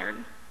be honored.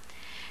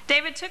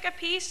 David took a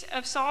piece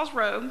of Saul's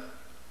robe,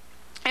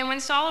 and when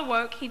Saul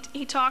awoke,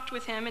 he talked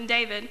with him, and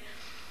David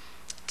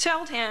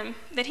told him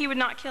that he would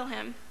not kill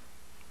him.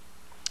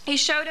 He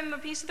showed him a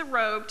piece of the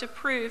robe to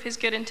prove his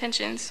good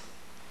intentions.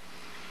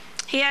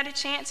 He had a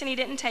chance and he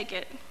didn't take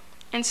it.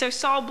 And so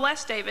Saul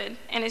blessed David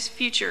and his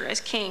future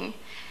as king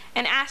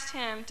and asked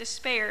him to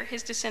spare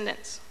his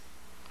descendants.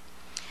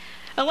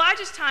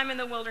 Elijah's time in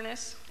the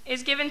wilderness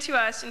is given to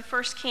us in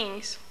 1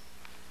 Kings.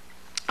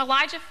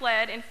 Elijah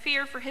fled in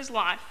fear for his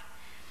life,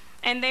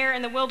 and there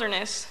in the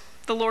wilderness,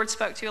 the Lord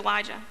spoke to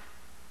Elijah.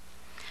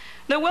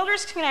 The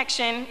wilderness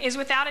connection is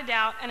without a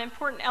doubt an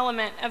important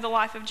element of the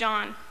life of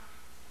John.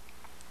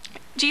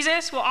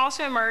 Jesus will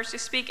also emerge to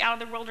speak out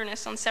of the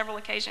wilderness on several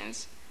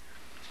occasions.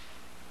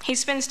 He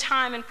spends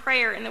time in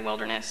prayer in the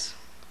wilderness.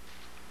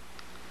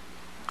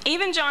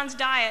 Even John's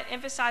diet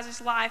emphasizes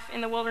life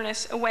in the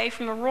wilderness away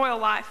from the royal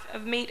life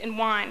of meat and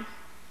wine.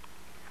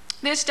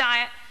 This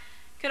diet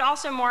could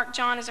also mark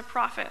John as a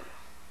prophet.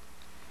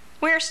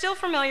 We are still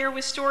familiar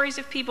with stories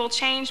of people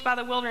changed by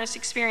the wilderness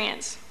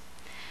experience.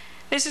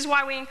 This is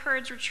why we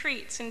encourage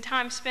retreats and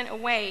time spent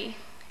alone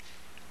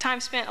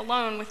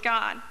with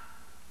God.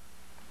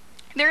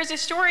 There is a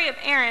story of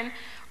Aaron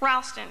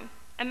Ralston,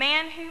 a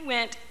man who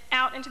went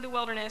out into the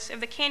wilderness of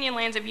the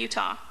canyonlands of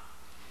Utah.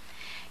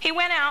 He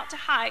went out to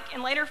hike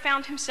and later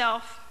found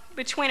himself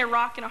between a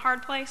rock and a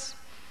hard place,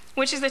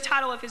 which is the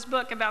title of his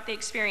book about the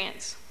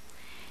experience.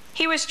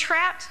 He was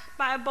trapped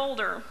by a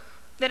boulder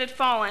that had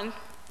fallen,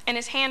 and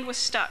his hand was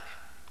stuck.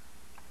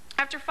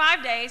 After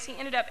 5 days, he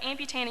ended up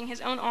amputating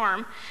his own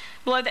arm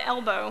below the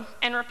elbow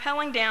and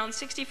rappelling down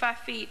 65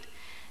 feet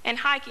and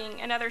hiking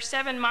another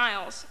 7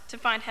 miles to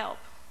find help.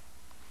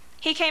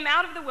 He came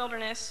out of the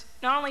wilderness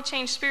not only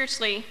changed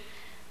spiritually,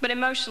 but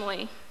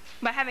emotionally,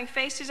 by having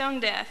faced his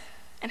own death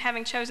and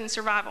having chosen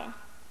survival.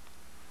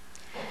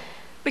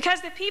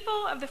 Because the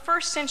people of the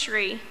first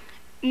century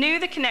knew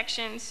the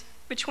connections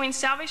between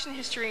salvation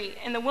history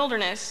and the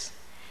wilderness,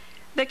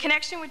 the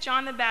connection with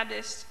John the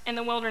Baptist and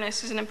the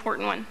wilderness is an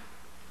important one.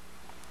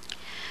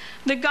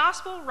 The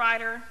gospel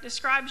writer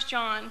describes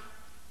John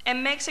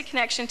and makes a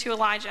connection to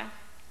Elijah.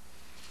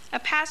 A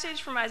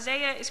passage from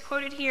Isaiah is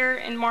quoted here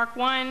in Mark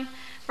 1,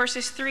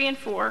 verses 3 and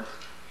 4.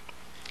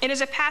 It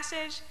is a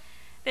passage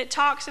that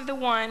talks of the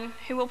one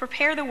who will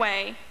prepare the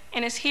way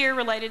and is here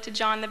related to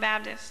John the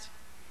Baptist.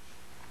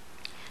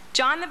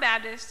 John the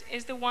Baptist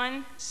is the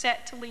one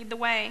set to lead the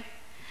way.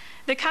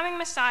 The coming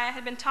Messiah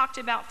had been talked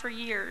about for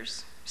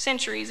years,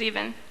 centuries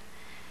even.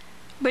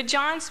 But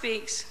John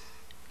speaks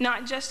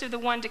not just of the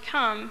one to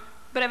come,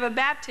 but of a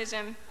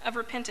baptism of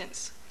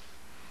repentance.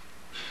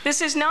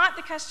 This is not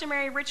the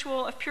customary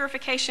ritual of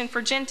purification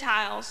for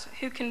Gentiles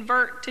who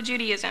convert to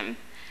Judaism,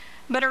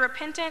 but a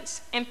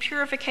repentance and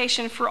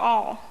purification for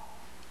all,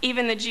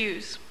 even the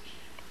Jews.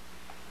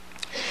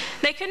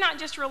 They could not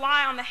just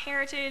rely on the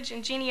heritage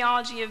and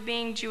genealogy of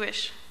being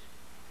Jewish.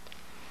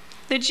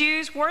 The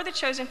Jews were the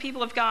chosen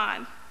people of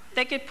God.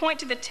 They could point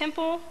to the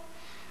temple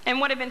and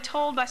what had been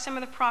told by some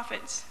of the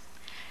prophets.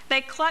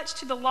 They clutched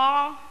to the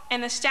law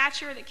and the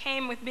stature that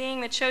came with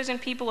being the chosen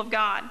people of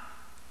God.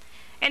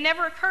 It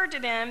never occurred to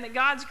them that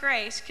God's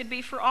grace could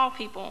be for all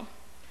people,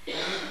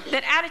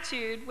 that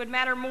attitude would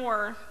matter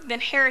more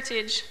than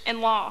heritage and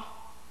law.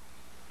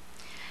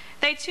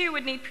 They too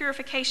would need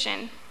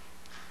purification.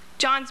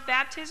 John's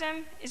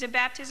baptism is a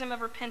baptism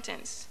of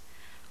repentance,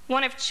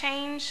 one of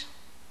change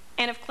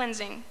and of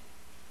cleansing.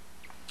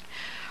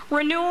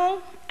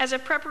 Renewal as a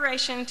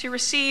preparation to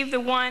receive the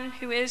one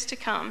who is to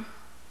come.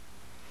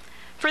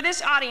 For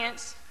this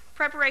audience,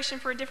 preparation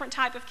for a different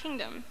type of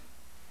kingdom.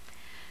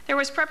 There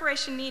was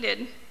preparation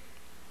needed.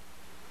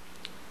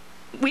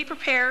 We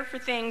prepare for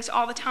things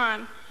all the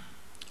time.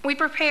 We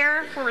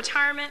prepare for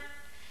retirement,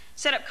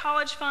 set up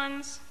college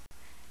funds,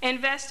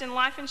 invest in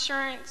life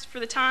insurance for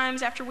the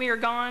times after we are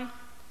gone.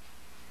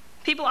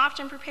 People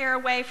often prepare a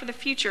way for the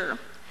future,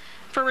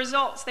 for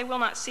results they will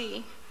not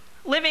see,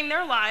 living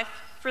their life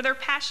for their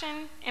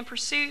passion and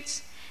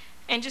pursuits,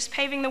 and just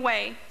paving the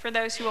way for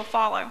those who will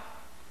follow.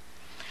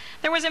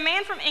 There was a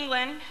man from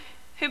England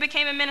who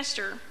became a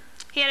minister.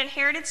 He had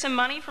inherited some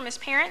money from his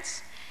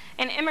parents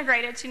and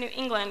immigrated to New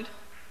England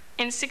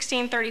in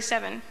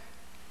 1637.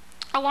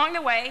 Along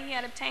the way, he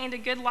had obtained a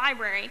good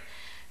library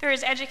through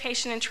his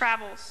education and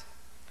travels.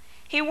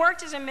 He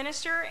worked as a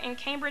minister in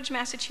Cambridge,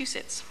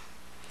 Massachusetts.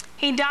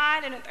 He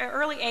died at an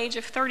early age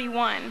of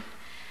 31,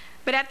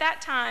 but at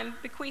that time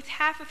bequeathed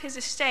half of his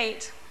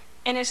estate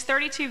and his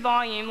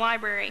 32-volume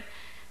library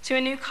to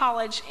a new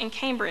college in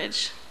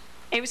Cambridge.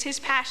 It was his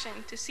passion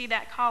to see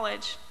that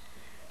college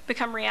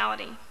become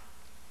reality.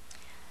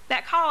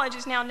 That college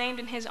is now named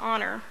in his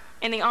honor,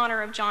 in the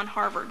honor of John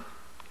Harvard.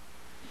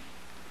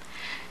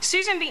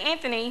 Susan B.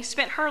 Anthony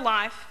spent her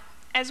life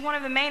as one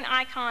of the main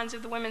icons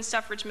of the women's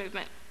suffrage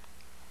movement.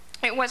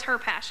 It was her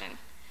passion.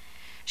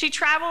 She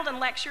traveled and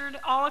lectured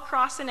all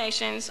across the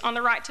nations on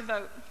the right to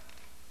vote.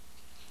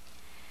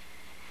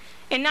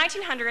 In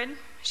 1900,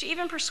 she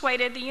even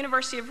persuaded the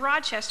University of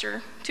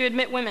Rochester to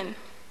admit women.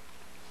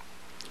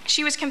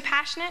 She was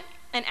compassionate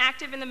and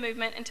active in the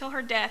movement until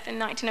her death in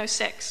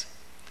 1906.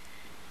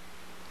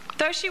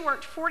 Though she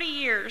worked 40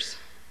 years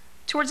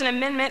towards an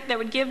amendment that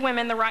would give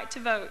women the right to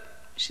vote,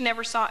 she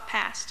never saw it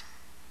passed.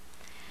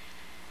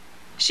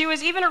 She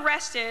was even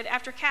arrested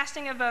after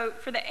casting a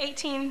vote for the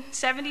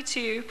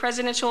 1872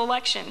 presidential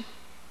election.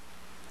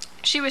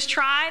 She was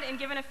tried and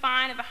given a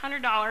fine of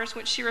 $100,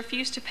 which she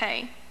refused to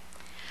pay.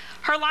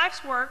 Her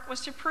life's work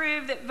was to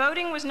prove that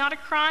voting was not a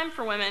crime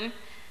for women,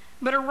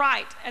 but a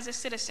right as a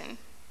citizen.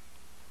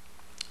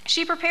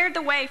 She prepared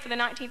the way for the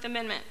 19th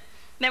Amendment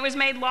that was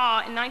made law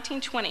in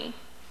 1920,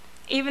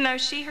 even though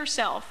she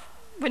herself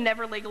would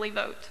never legally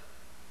vote.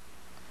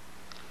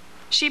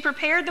 She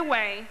prepared the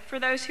way for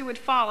those who would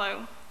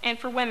follow and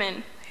for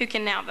women who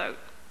can now vote.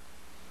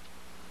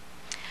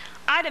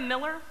 Ida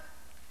Miller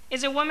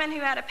is a woman who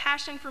had a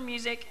passion for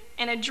music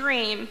and a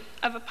dream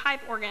of a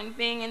pipe organ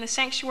being in the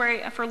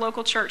sanctuary of her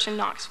local church in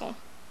Knoxville.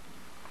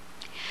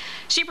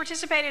 She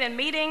participated in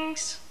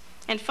meetings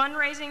and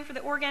fundraising for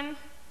the organ.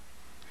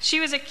 She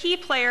was a key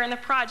player in the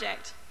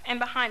project and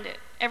behind it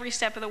every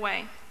step of the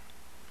way.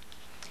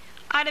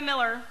 Ida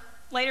Miller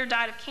later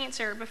died of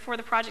cancer before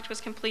the project was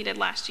completed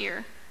last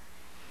year.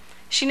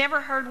 She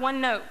never heard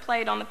one note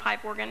played on the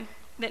pipe organ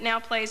that now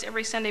plays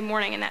every Sunday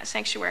morning in that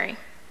sanctuary.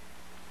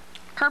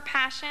 Her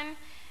passion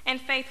and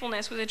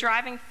faithfulness was a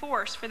driving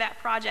force for that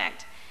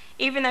project,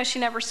 even though she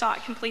never saw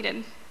it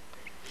completed.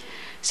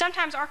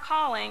 Sometimes our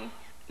calling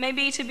may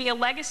be to be a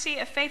legacy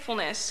of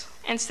faithfulness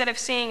instead of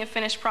seeing a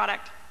finished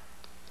product.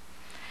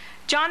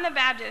 John the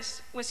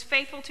Baptist was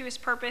faithful to his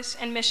purpose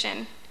and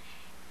mission,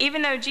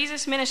 even though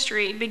Jesus'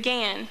 ministry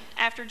began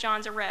after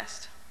John's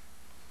arrest.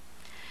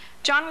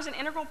 John was an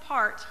integral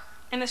part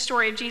in the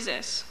story of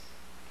Jesus.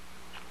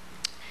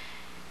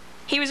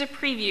 He was a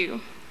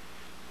preview.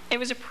 It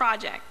was a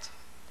project,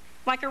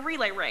 like a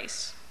relay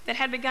race that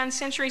had begun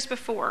centuries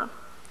before.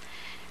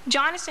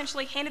 John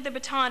essentially handed the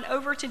baton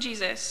over to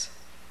Jesus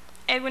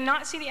and would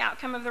not see the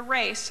outcome of the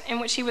race in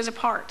which he was a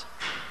part.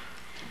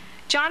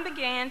 John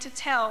began to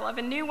tell of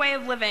a new way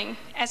of living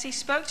as he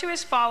spoke to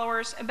his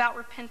followers about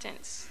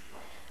repentance,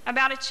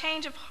 about a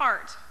change of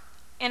heart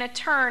and a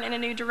turn in a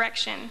new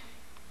direction.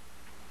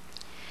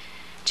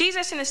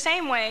 Jesus, in the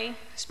same way,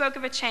 spoke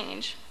of a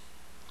change,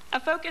 a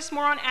focus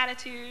more on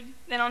attitude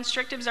than on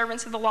strict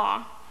observance of the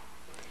law.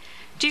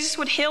 Jesus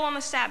would heal on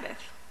the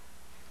Sabbath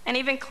and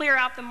even clear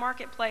out the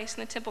marketplace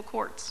and the temple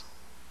courts.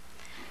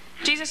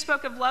 Jesus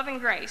spoke of love and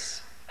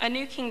grace, a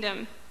new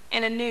kingdom,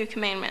 and a new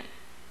commandment.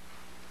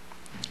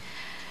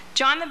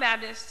 John the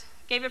Baptist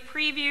gave a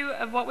preview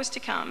of what was to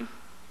come,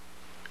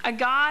 a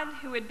God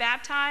who would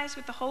baptize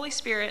with the Holy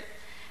Spirit,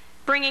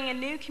 bringing a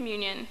new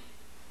communion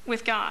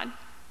with God.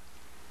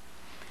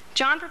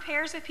 John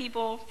prepares the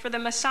people for the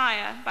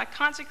Messiah by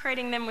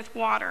consecrating them with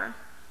water.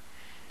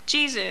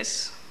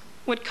 Jesus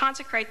would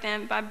consecrate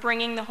them by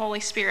bringing the Holy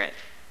Spirit.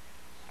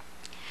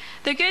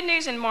 The good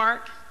news in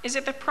Mark is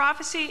that the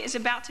prophecy is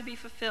about to be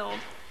fulfilled,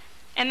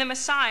 and the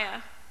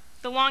Messiah,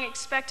 the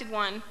long-expected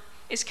one,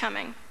 is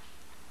coming.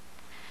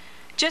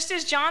 Just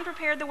as John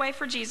prepared the way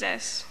for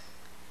Jesus,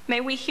 may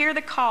we hear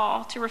the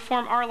call to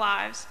reform our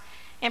lives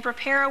and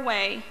prepare a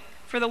way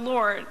for the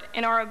Lord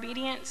in our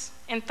obedience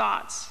and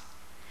thoughts.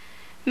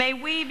 May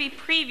we be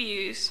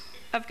previews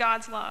of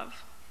God's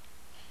love.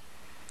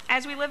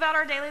 As we live out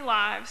our daily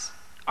lives,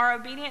 our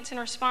obedience in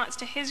response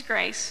to His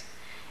grace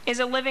is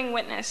a living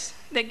witness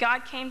that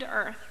God came to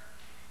earth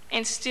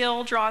and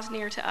still draws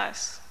near to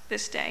us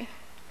this day.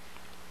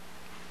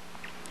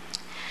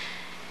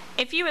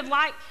 If you would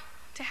like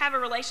to have a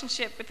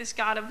relationship with this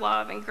God of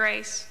love and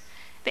grace,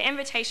 the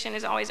invitation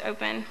is always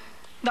open.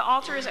 The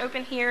altar is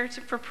open here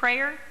for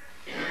prayer,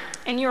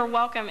 and you are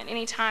welcome at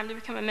any time to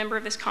become a member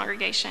of this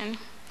congregation.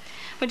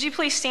 Would you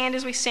please stand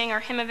as we sing our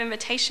hymn of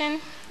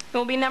invitation? It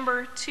will be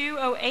number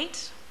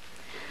 208,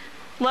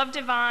 Love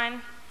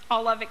Divine,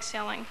 All Love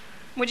Excelling.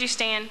 Would you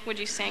stand? Would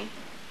you sing?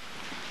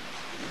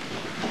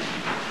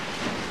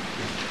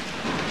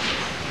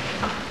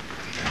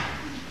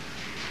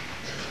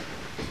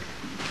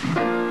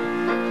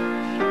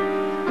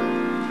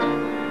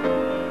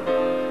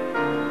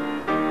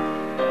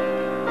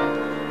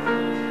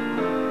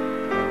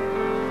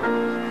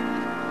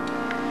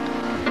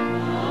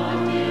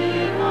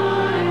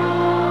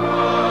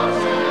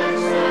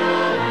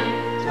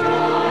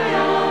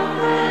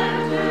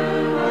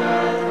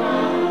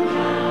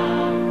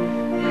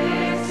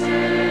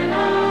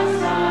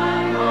 Us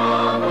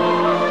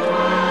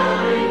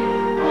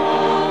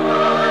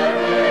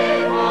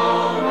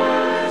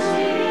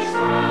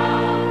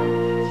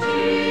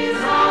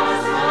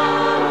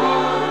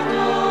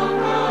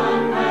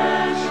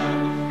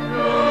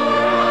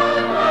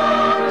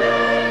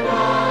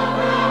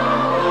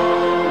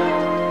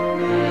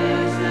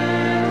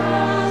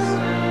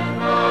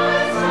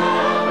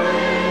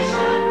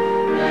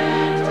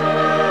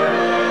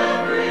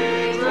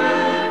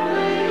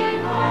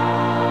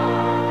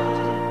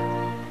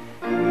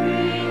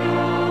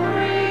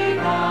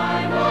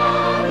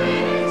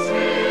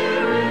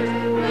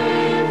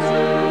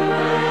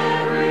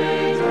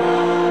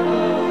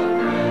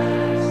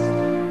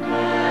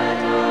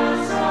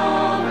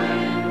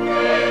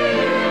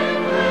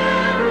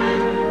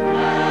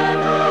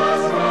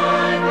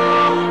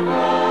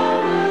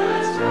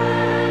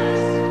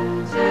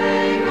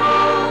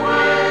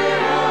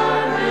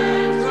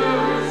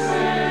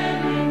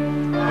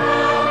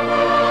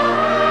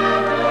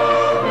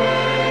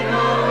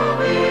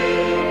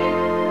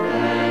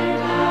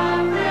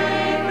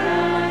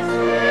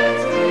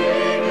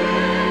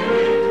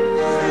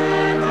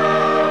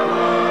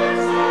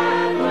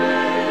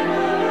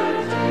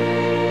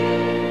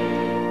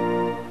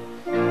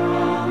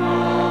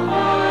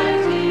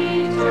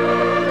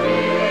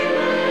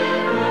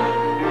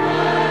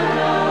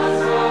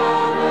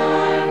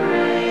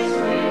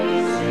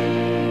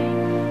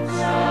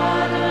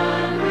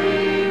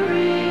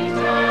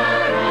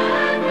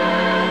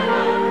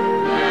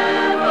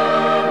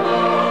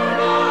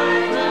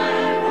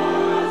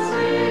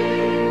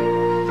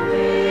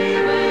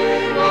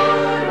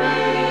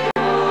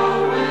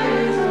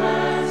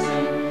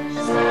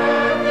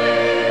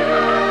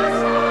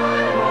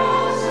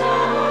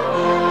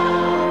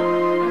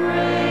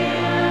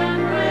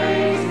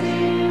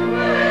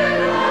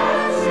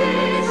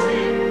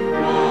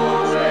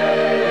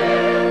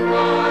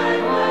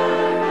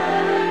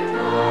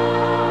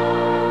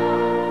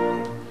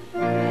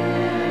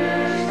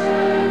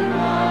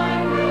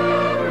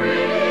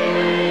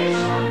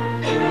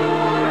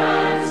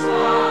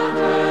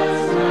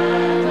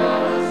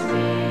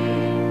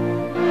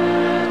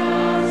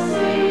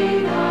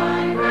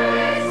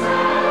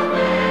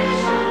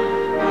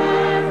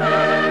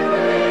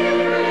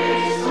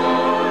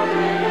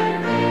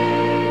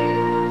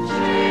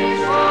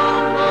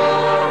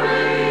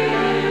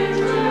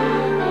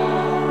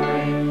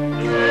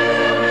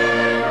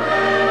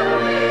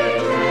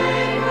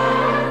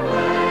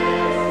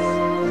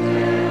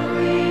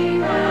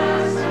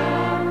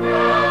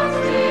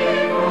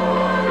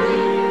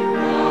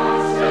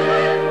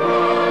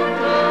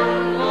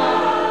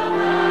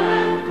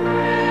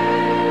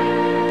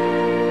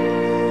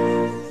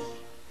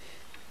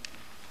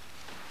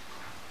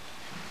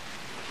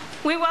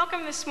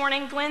welcome this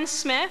morning Glenn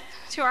Smith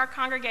to our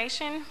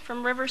congregation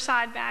from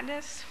Riverside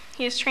Baptist.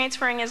 He is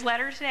transferring his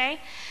letter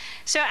today.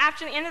 So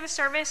after the end of the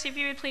service, if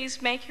you would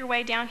please make your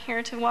way down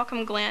here to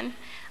welcome Glenn.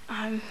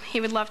 He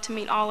would love to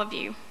meet all of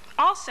you.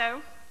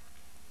 Also,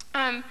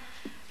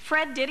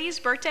 Fred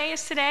Diddy's birthday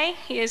is today.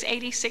 He is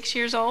 86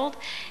 years old.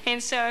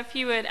 And so if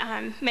you would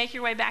make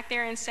your way back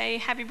there and say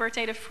happy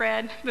birthday to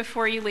Fred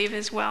before you leave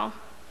as well.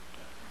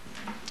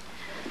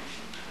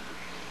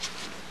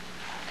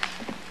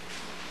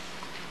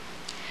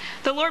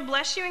 The Lord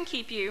bless you and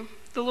keep you.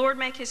 The Lord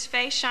make his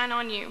face shine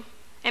on you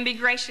and be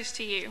gracious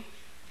to you.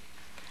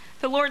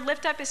 The Lord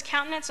lift up his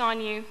countenance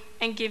on you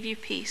and give you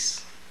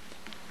peace.